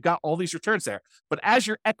depreciation. So you've got all these returns there. But as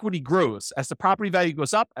your equity grows, as the property value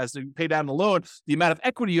goes up, as you pay down the loan, the amount of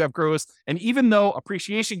equity you have grows. And even though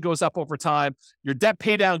appreciation goes up over time, your debt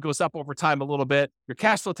pay down goes up over time a little bit, your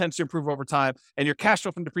cash flow tends to improve over time, and your cash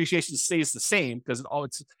flow from depreciation stays the same because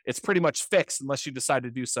it's pretty much fixed unless you decide to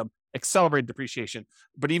do some accelerated depreciation.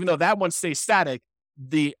 But even though that one stays static,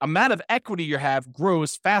 the amount of equity you have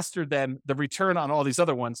grows faster than the return on all these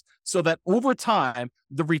other ones, so that over time,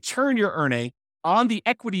 the return you're earning on the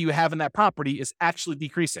equity you have in that property is actually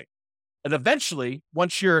decreasing. And eventually,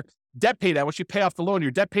 once your debt pay down, once you pay off the loan, your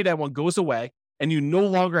debt pay down one goes away and you no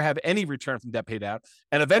longer have any return from debt pay down.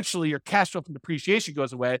 And eventually your cash flow from depreciation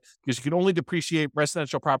goes away because you can only depreciate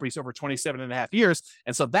residential properties over 27 and a half years.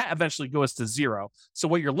 And so that eventually goes to zero. So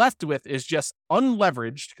what you're left with is just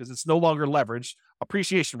unleveraged, because it's no longer leveraged,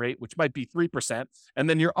 appreciation rate, which might be 3%. And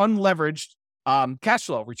then your unleveraged cash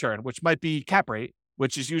flow return, which might be cap rate,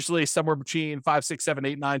 which is usually somewhere between 5, 6, 7,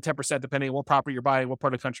 8, 9, 10%, depending on what property you're buying, what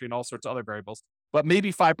part of the country, and all sorts of other variables. But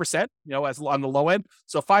maybe 5%, as on the low end.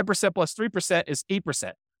 So 5% plus 3% is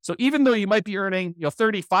 8%. So even though you might be earning,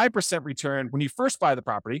 35% return when you first buy the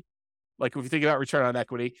property, like if you think about return on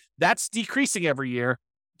equity, that's decreasing every year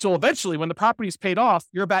So eventually, when the property is paid off,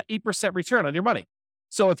 you're about 8% return on your money.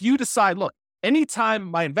 So if you decide, look, anytime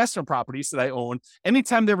my investment properties that I own,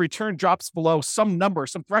 anytime their return drops below some number,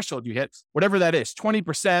 some threshold you hit, whatever that is,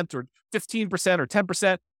 20% or 15% or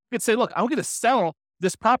 10%, you could say, look, I'm going to sell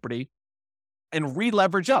this property and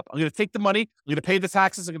re-leverage up. I'm going to take the money. I'm going to pay the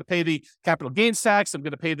taxes. I'm going to pay the capital gains tax. I'm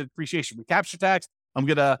going to pay the depreciation recapture tax. I'm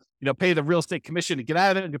going to, pay the real estate commission to get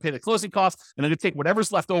out of it. I'm going to pay the closing costs, and I'm going to take whatever's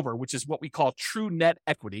left over, which is what we call true net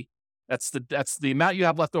equity. That's the amount you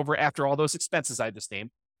have left over after all those expenses I just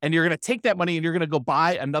named. And you're going to take that money and you're going to go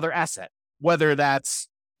buy another asset, whether that's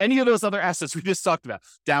any of those other assets we just talked about: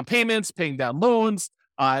 down payments, paying down loans,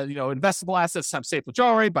 investable assets, times safe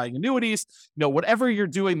majority, buying annuities, whatever you're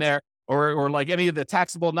doing there. Or like any of the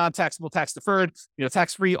taxable, non-taxable, tax deferred,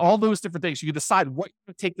 tax-free, all those different things. You can decide what you're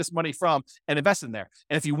going to take this money from and invest in there.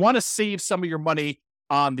 And if you want to save some of your money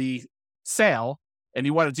on the sale and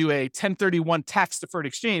you want to do a 1031 tax deferred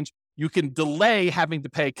exchange, you can delay having to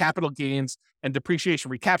pay capital gains and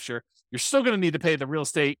depreciation recapture. You're still going to need to pay the real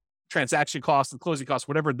estate transaction costs and closing costs,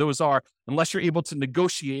 whatever those are, unless you're able to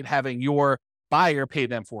negotiate having your buyer pay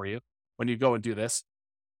them for you when you go and do this.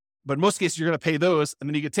 But in most cases, you're going to pay those, and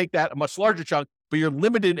then you can take that a much larger chunk, but you're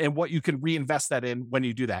limited in what you can reinvest that in when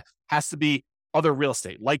you do that. Has to be other real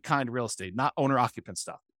estate, like-kind real estate, not owner-occupant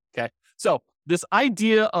stuff, okay? So this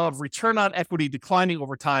idea of return on equity declining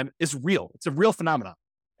over time is real. It's a real phenomenon.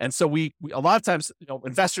 And so we a lot of times,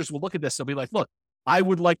 investors will look at this and be like, look, I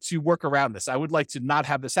would like to work around this. I would like to not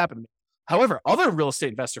have this happen. However, other real estate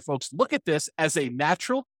investor folks look at this as a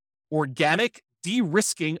natural, organic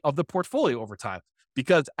de-risking of the portfolio over time.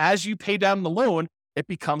 Because as you pay down the loan, it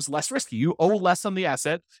becomes less risky. You owe less on the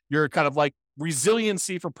asset. Your kind of like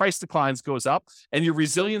resiliency for price declines goes up, and your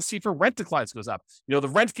resiliency for rent declines goes up. The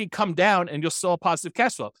rent can come down and you'll still have positive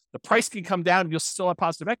cash flow. The price can come down and you'll still have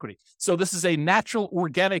positive equity. So this is a natural,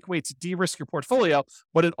 organic way to de-risk your portfolio,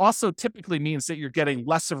 but it also typically means that you're getting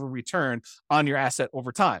less of a return on your asset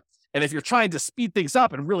over time. And if you're trying to speed things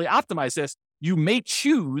up and really optimize this, you may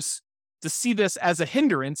choose to see this as a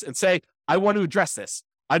hindrance and say, I want to address this.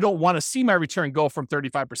 I don't want to see my return go from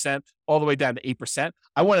 35% all the way down to 8%.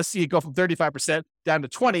 I want to see it go from 35% down to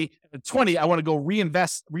 20. And 20, I want to go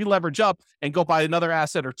reinvest, re-leverage up, and go buy another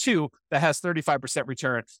asset or two that has 35%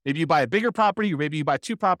 return. Maybe you buy a bigger property, or maybe you buy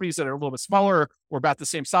two properties that are a little bit smaller or about the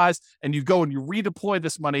same size, and you go and you redeploy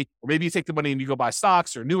this money, or maybe you take the money and you go buy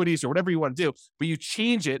stocks or annuities or whatever you want to do, but you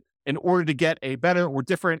change it in order to get a better or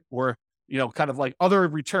different or kind of like other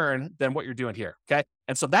return than what you're doing here. Okay.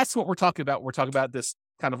 And so that's what we're talking about. We're talking about this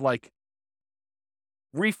kind of like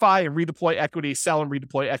refi and redeploy equity, sell and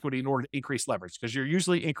redeploy equity in order to increase leverage, because you're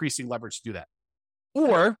usually increasing leverage to do that.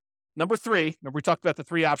 Or number three, remember we talked about the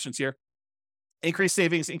three options here: increase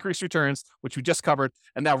savings, increase returns, which we just covered,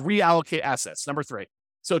 and now reallocate assets. Number three.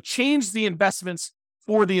 So change the investments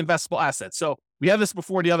for the investable assets. So we had this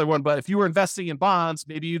before the other one, but if you were investing in bonds,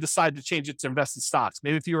 maybe you decide to change it to invest in stocks.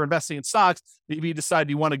 Maybe if you were investing in stocks, maybe you decide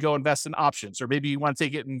you want to go invest in options, or maybe you want to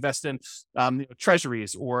take it and invest in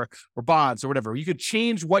treasuries or bonds or whatever. You could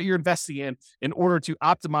change what you're investing in order to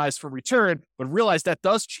optimize for return, but realize that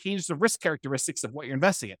does change the risk characteristics of what you're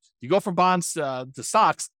investing in. You go from bonds to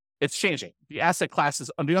stocks, it's changing. The asset classes,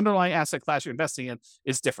 the underlying asset class you're investing in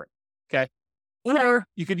is different. Okay. Or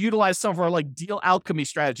you could utilize some of our like deal alchemy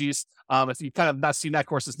strategies. If you kind of not seen that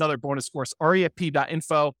course, it's another bonus course,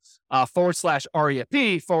 refp.info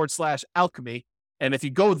 /refp/alchemy. And if you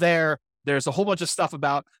go there, there's a whole bunch of stuff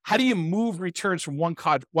about how do you move returns from one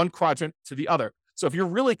quadrant to the other. So if you're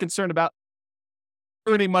really concerned about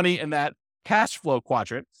earning money in that cash flow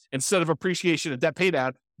quadrant instead of appreciation and debt pay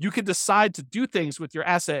down, you can decide to do things with your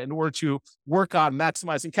asset in order to work on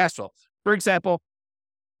maximizing cash flow. For example,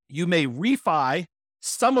 you may refi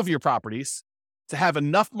some of your properties to have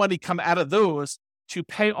enough money come out of those to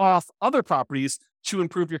pay off other properties to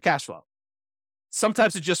improve your cash flow.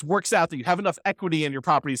 Sometimes it just works out that you have enough equity in your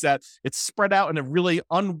properties that it's spread out in a really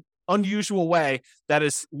unusual way that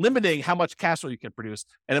is limiting how much cash flow you can produce.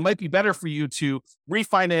 And it might be better for you to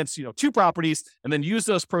refinance, two properties and then use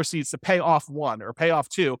those proceeds to pay off one or pay off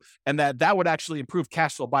two. And that would actually improve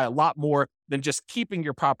cash flow by a lot more than just keeping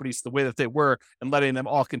your properties the way that they were and letting them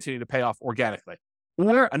all continue to pay off organically.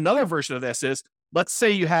 Or another version of this is, let's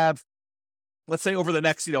say over the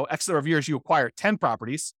next, X number of years, you acquire 10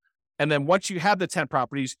 properties. And then once you have the 10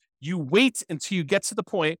 properties, you wait until you get to the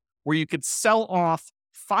point where you could sell off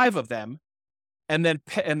 5 of them and then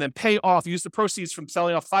pay off, use the proceeds from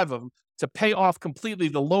selling off 5 of them to pay off completely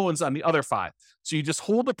the loans on the other 5. So you just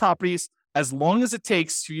hold the properties as long as it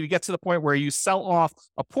takes for you to get to the point where you sell off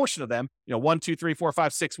a portion of them, 1, 2, 3, 4,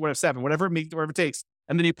 5, 6, 7, whatever it takes.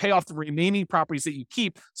 and then you pay off the remaining properties that you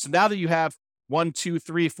keep. So now that you have 1, 2,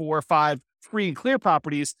 3, 4, 5 free and clear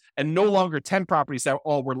properties and no longer 10 properties that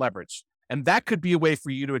all were leveraged. And that could be a way for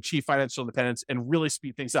you to achieve financial independence and really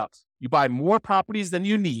speed things up. You buy more properties than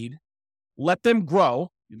you need, let them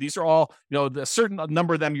grow. These are all, the certain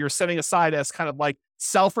number of them you're setting aside as kind of like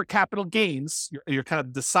sell for capital gains. You're kind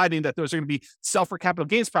of deciding that those are going to be sell for capital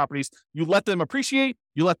gains properties. You let them appreciate,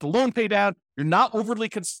 you let the loan pay down. You're not overly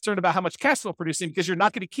concerned about how much cash flow producing because you're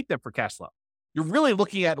not going to keep them for cash flow. You're really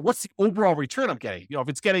looking at what's the overall return I'm getting. If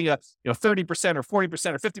it's getting a 30% or 40% or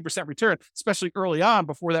 50% return, especially early on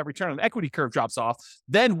before that return on equity curve drops off,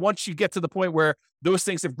 then once you get to the point where those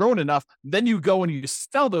things have grown enough, then you go and you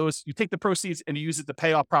sell those, you take the proceeds and you use it to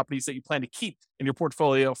pay off properties that you plan to keep in your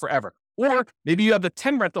portfolio forever. Or maybe you have the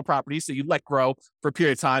 10 rental properties that you let grow for a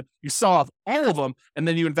period of time. You sell off all of them, and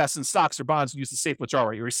then you invest in stocks or bonds and use the safe withdrawal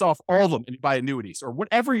rate. Or you sell off all of them and you buy annuities, or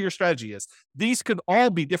whatever your strategy is. These could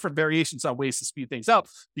all be different variations on ways to speed things up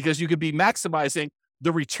because you could be maximizing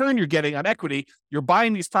the return you're getting on equity. You're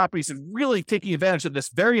buying these properties and really taking advantage of this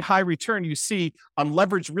very high return you see on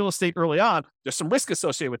leveraged real estate early on. There's some risk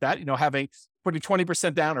associated with that, putting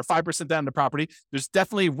 20% down or 5% down the property. There's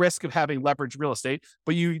definitely risk of having leveraged real estate,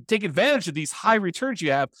 but you take advantage of these high returns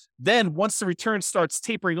you have. Then once the return starts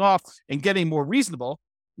tapering off and getting more reasonable,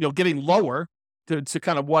 getting lower to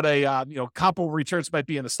kind of what a, comparable returns might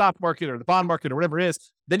be in the stock market or the bond market or whatever it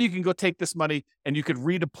is, then you can go take this money and you could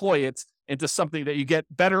redeploy it into something that you get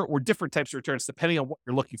better or different types of returns depending on what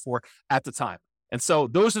you're looking for at the time. And so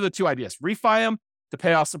those are the two ideas: refi them to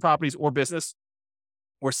pay off some properties or business,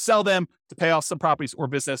 or sell them to pay off some properties or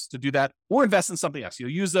business to do that, or invest in something else. You'll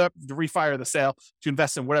use the refi or the sale to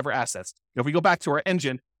invest in whatever assets. If we go back to our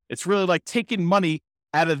engine, it's really like taking money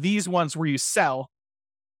out of these ones where you sell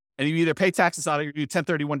and you either pay taxes on it or you do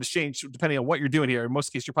 1031 exchange, depending on what you're doing here. In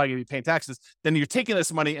most cases, you're probably going to be paying taxes. Then you're taking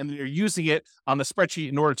this money and you're using it on the spreadsheet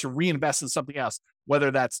in order to reinvest in something else,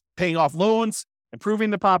 whether that's paying off loans,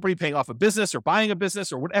 improving the property, paying off a business or buying a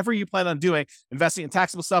business or whatever you plan on doing, investing in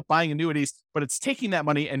taxable stuff, buying annuities, but it's taking that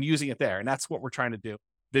money and using it there. And that's what we're trying to do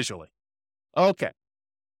visually. Okay.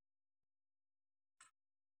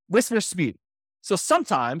 Risk versus speed. So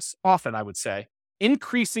often I would say,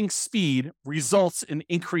 increasing speed results in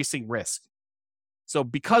increasing risk. So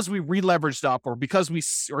because we re-leveraged up or because we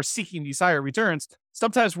are seeking these higher returns,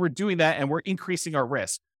 sometimes we're doing that and we're increasing our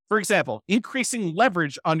risk. For example, increasing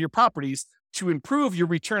leverage on your properties to improve your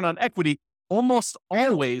return on equity almost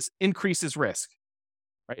always increases risk.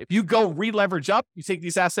 Right? If you go re-leverage up, you take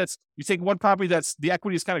these assets, you take one property that's the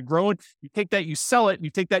equity is kind of grown, you take that, you sell it, and you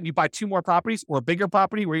take that and you buy two more properties or a bigger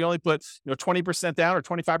property where you only put 20% down or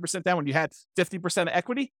 25% down when you had 50% of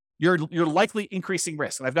equity, you're likely increasing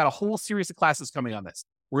risk. And I've got a whole series of classes coming on this.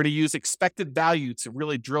 We're going to use expected value to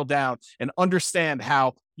really drill down and understand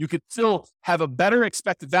how you could still have a better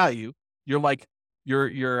expected value. The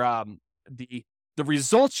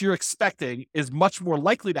results you're expecting is much more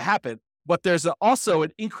likely to happen, but there's also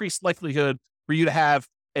an increased likelihood for you to have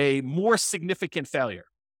a more significant failure.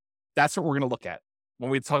 That's what we're going to look at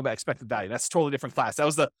when we talk about expected value. That's a totally different class. That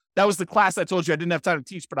was the class I told you I didn't have time to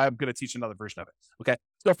teach, but I'm going to teach another version of it. Okay.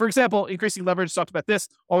 So for example, increasing leverage, talked about this,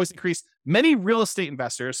 always increase. Many real estate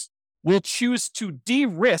investors will choose to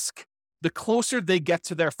de-risk the closer they get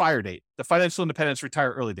to their FIRE date, the financial independence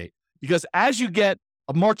retire early date. Because as you get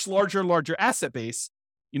a much larger asset base,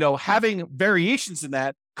 having variations in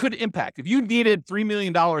that could impact. If you needed $3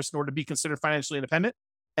 million in order to be considered financially independent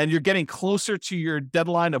and you're getting closer to your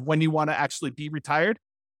deadline of when you want to actually be retired,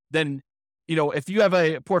 then, if you have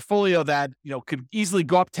a portfolio that, could easily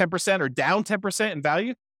go up 10% or down 10% in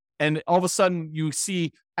value, and all of a sudden you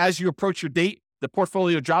see as you approach your date, the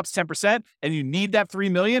portfolio drops 10% and you need that 3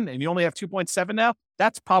 million and you only have 2.7 now,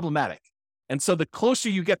 that's problematic. And so the closer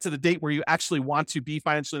you get to the date where you actually want to be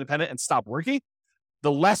financially independent and stop working,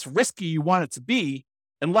 the less risky you want it to be,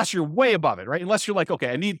 unless you're way above it, right? Unless you're like, okay,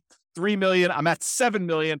 I need 3 million, I'm at 7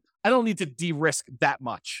 million. I don't need to de-risk that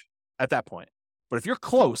much at that point. But if you're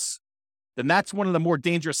close, then that's one of the more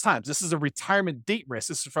dangerous times. This is a retirement date risk.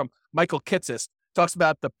 This is from Michael Kitces. Talks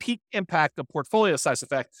about the peak impact of portfolio size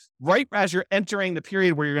effect. Right as you're entering the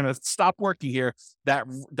period where you're going to stop working here, that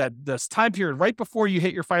this time period right before you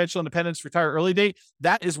hit your financial independence, retire early date,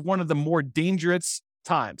 that is one of the more dangerous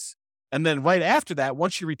times. And then right after that,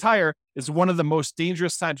 once you retire, is one of the most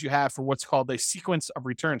dangerous times you have for what's called a sequence of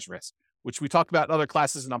returns risk, which we talked about in other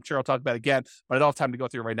classes, and I'm sure I'll talk about again, but I don't have time to go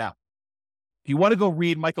through it right now. If you want to go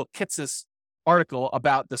read Michael Kitces' article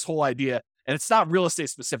about this whole idea, and it's not real estate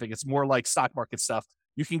specific, it's more like stock market stuff,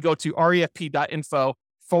 you can go to refp.info/red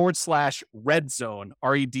zone,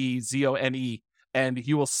 REDZONE, And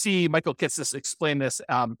you will see Michael Kitces explain this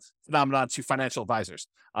phenomenon to financial advisors.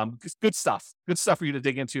 Good stuff for you to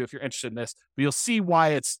dig into if you're interested in this. But you'll see why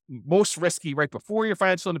it's most risky right before your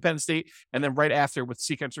financial independence date, and then right after with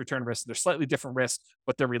sequence return risk. They're slightly different risks,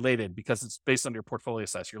 but they're related because it's based on your portfolio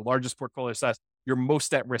size. Your largest portfolio size, you're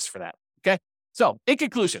most at risk for that. Okay. So in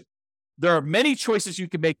conclusion, there are many choices you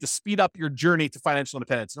can make to speed up your journey to financial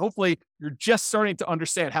independence. And hopefully you're just starting to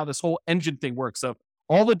understand how this whole engine thing works of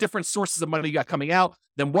all the different sources of money you got coming out.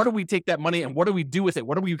 Then what do we take that money and what do we do with it?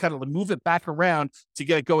 What do we kind of move it back around to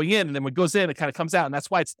get it going in? And then when it goes in, it kind of comes out. And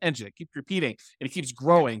that's why it's an engine. It keeps repeating and it keeps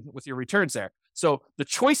growing with your returns there. So the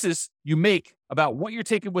choices you make about what you're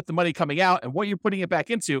taking with the money coming out and what you're putting it back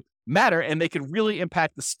into matter, and they can really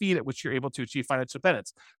impact the speed at which you're able to achieve financial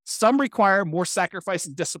independence. Some require more sacrifice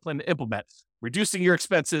and discipline to implement. Reducing your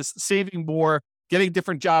expenses, saving more, getting a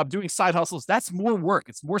different job, doing side hustles, that's more work.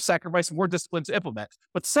 It's more sacrifice, more discipline to implement.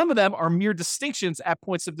 But some of them are mere distinctions at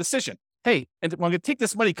points of decision. Hey, and I'm going to take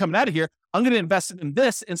this money coming out of here, I'm going to invest it in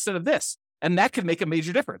this instead of this. And that can make a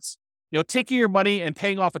major difference. Taking your money and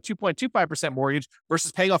paying off a 2.25% mortgage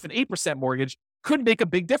versus paying off an 8% mortgage could make a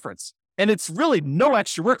big difference. And it's really no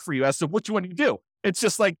extra work for you as to what you want to do. It's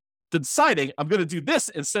just like deciding I'm going to do this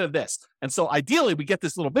instead of this. And so ideally we get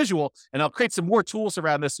this little visual, and I'll create some more tools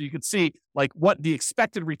around this so you can see like what the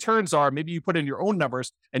expected returns are. Maybe you put in your own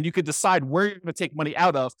numbers and you could decide where you're going to take money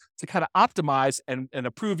out of to kind of optimize and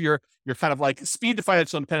improve your kind of like speed to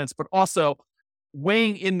financial independence, but also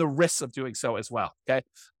weighing in the risks of doing so as well. Okay.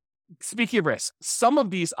 Speaking of risk, some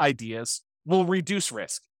of these ideas will reduce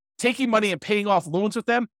risk. Taking money and paying off loans with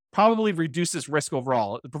them probably reduces risk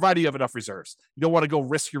overall, provided you have enough reserves. You don't want to go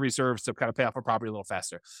risk your reserves to kind of pay off a property a little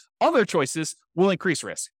faster. Other choices will increase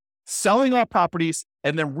risk. Selling off properties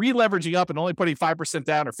and then re-leveraging up and only putting 5%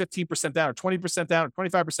 down or 15% down or 20% down or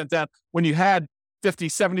 25% down when you had 50,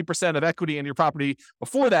 70% of equity in your property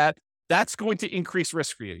before that, that's going to increase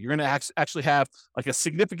risk for you. You're going to actually have like a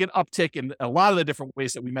significant uptick in a lot of the different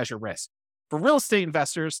ways that we measure risk. For real estate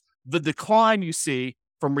investors, the decline you see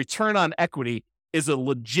from return on equity is a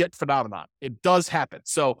legit phenomenon. It does happen.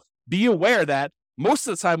 So be aware that most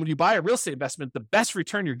of the time when you buy a real estate investment, the best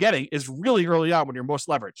return you're getting is really early on when you're most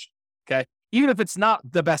leveraged. Okay. Even if it's not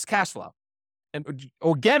the best cash flow. And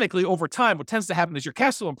organically over time, what tends to happen is your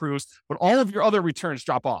cash flow improves, but all of your other returns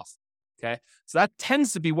drop off. Okay. So that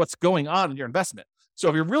tends to be what's going on in your investment. So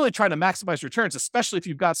if you're really trying to maximize returns, especially if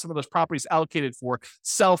you've got some of those properties allocated for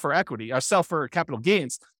sell for equity or sell for capital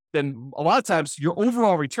gains, then a lot of times your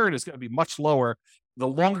overall return is going to be much lower the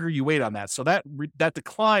longer you wait on that. So that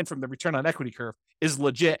decline from the return on equity curve is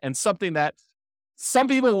legit and something that some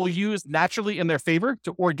people will use naturally in their favor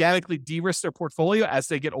to organically de-risk their portfolio as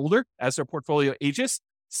they get older, as their portfolio ages.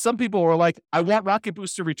 Some people are like, I want rocket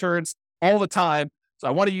booster returns all the time. So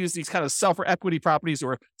I want to use these kind of sell for equity properties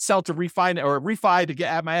or sell to refi to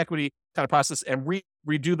get at my equity kind of process and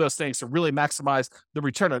redo those things to really maximize the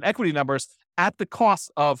return on equity numbers at the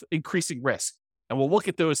cost of increasing risk. And we'll look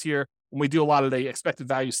at those here when we do a lot of the expected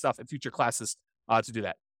value stuff in future classes to do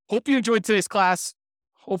that. Hope you enjoyed today's class.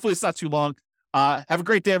 Hopefully it's not too long. Have a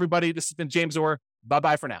great day, everybody. This has been James Orr.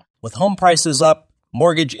 Bye-bye for now. With home prices up,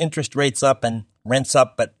 mortgage interest rates up, and rents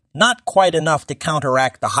up, but not quite enough to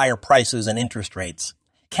counteract the higher prices and interest rates,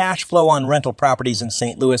 cash flow on rental properties in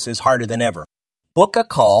St. Louis is harder than ever. Book a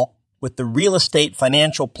call with the Real Estate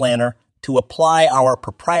Financial Planner to apply our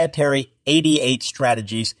proprietary 88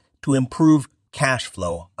 strategies to improve cash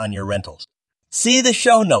flow on your rentals. See the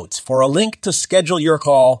show notes for a link to schedule your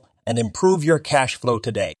call and improve your cash flow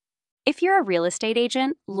today. If you're a real estate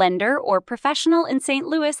agent, lender, or professional in St.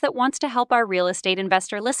 Louis that wants to help our real estate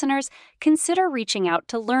investor listeners, consider reaching out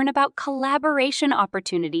to learn about collaboration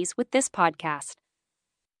opportunities with this podcast.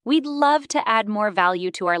 We'd love to add more value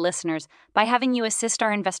to our listeners by having you assist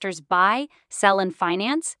our investors buy, sell, and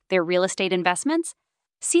finance their real estate investments.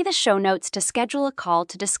 See the show notes to schedule a call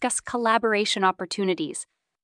to discuss collaboration opportunities.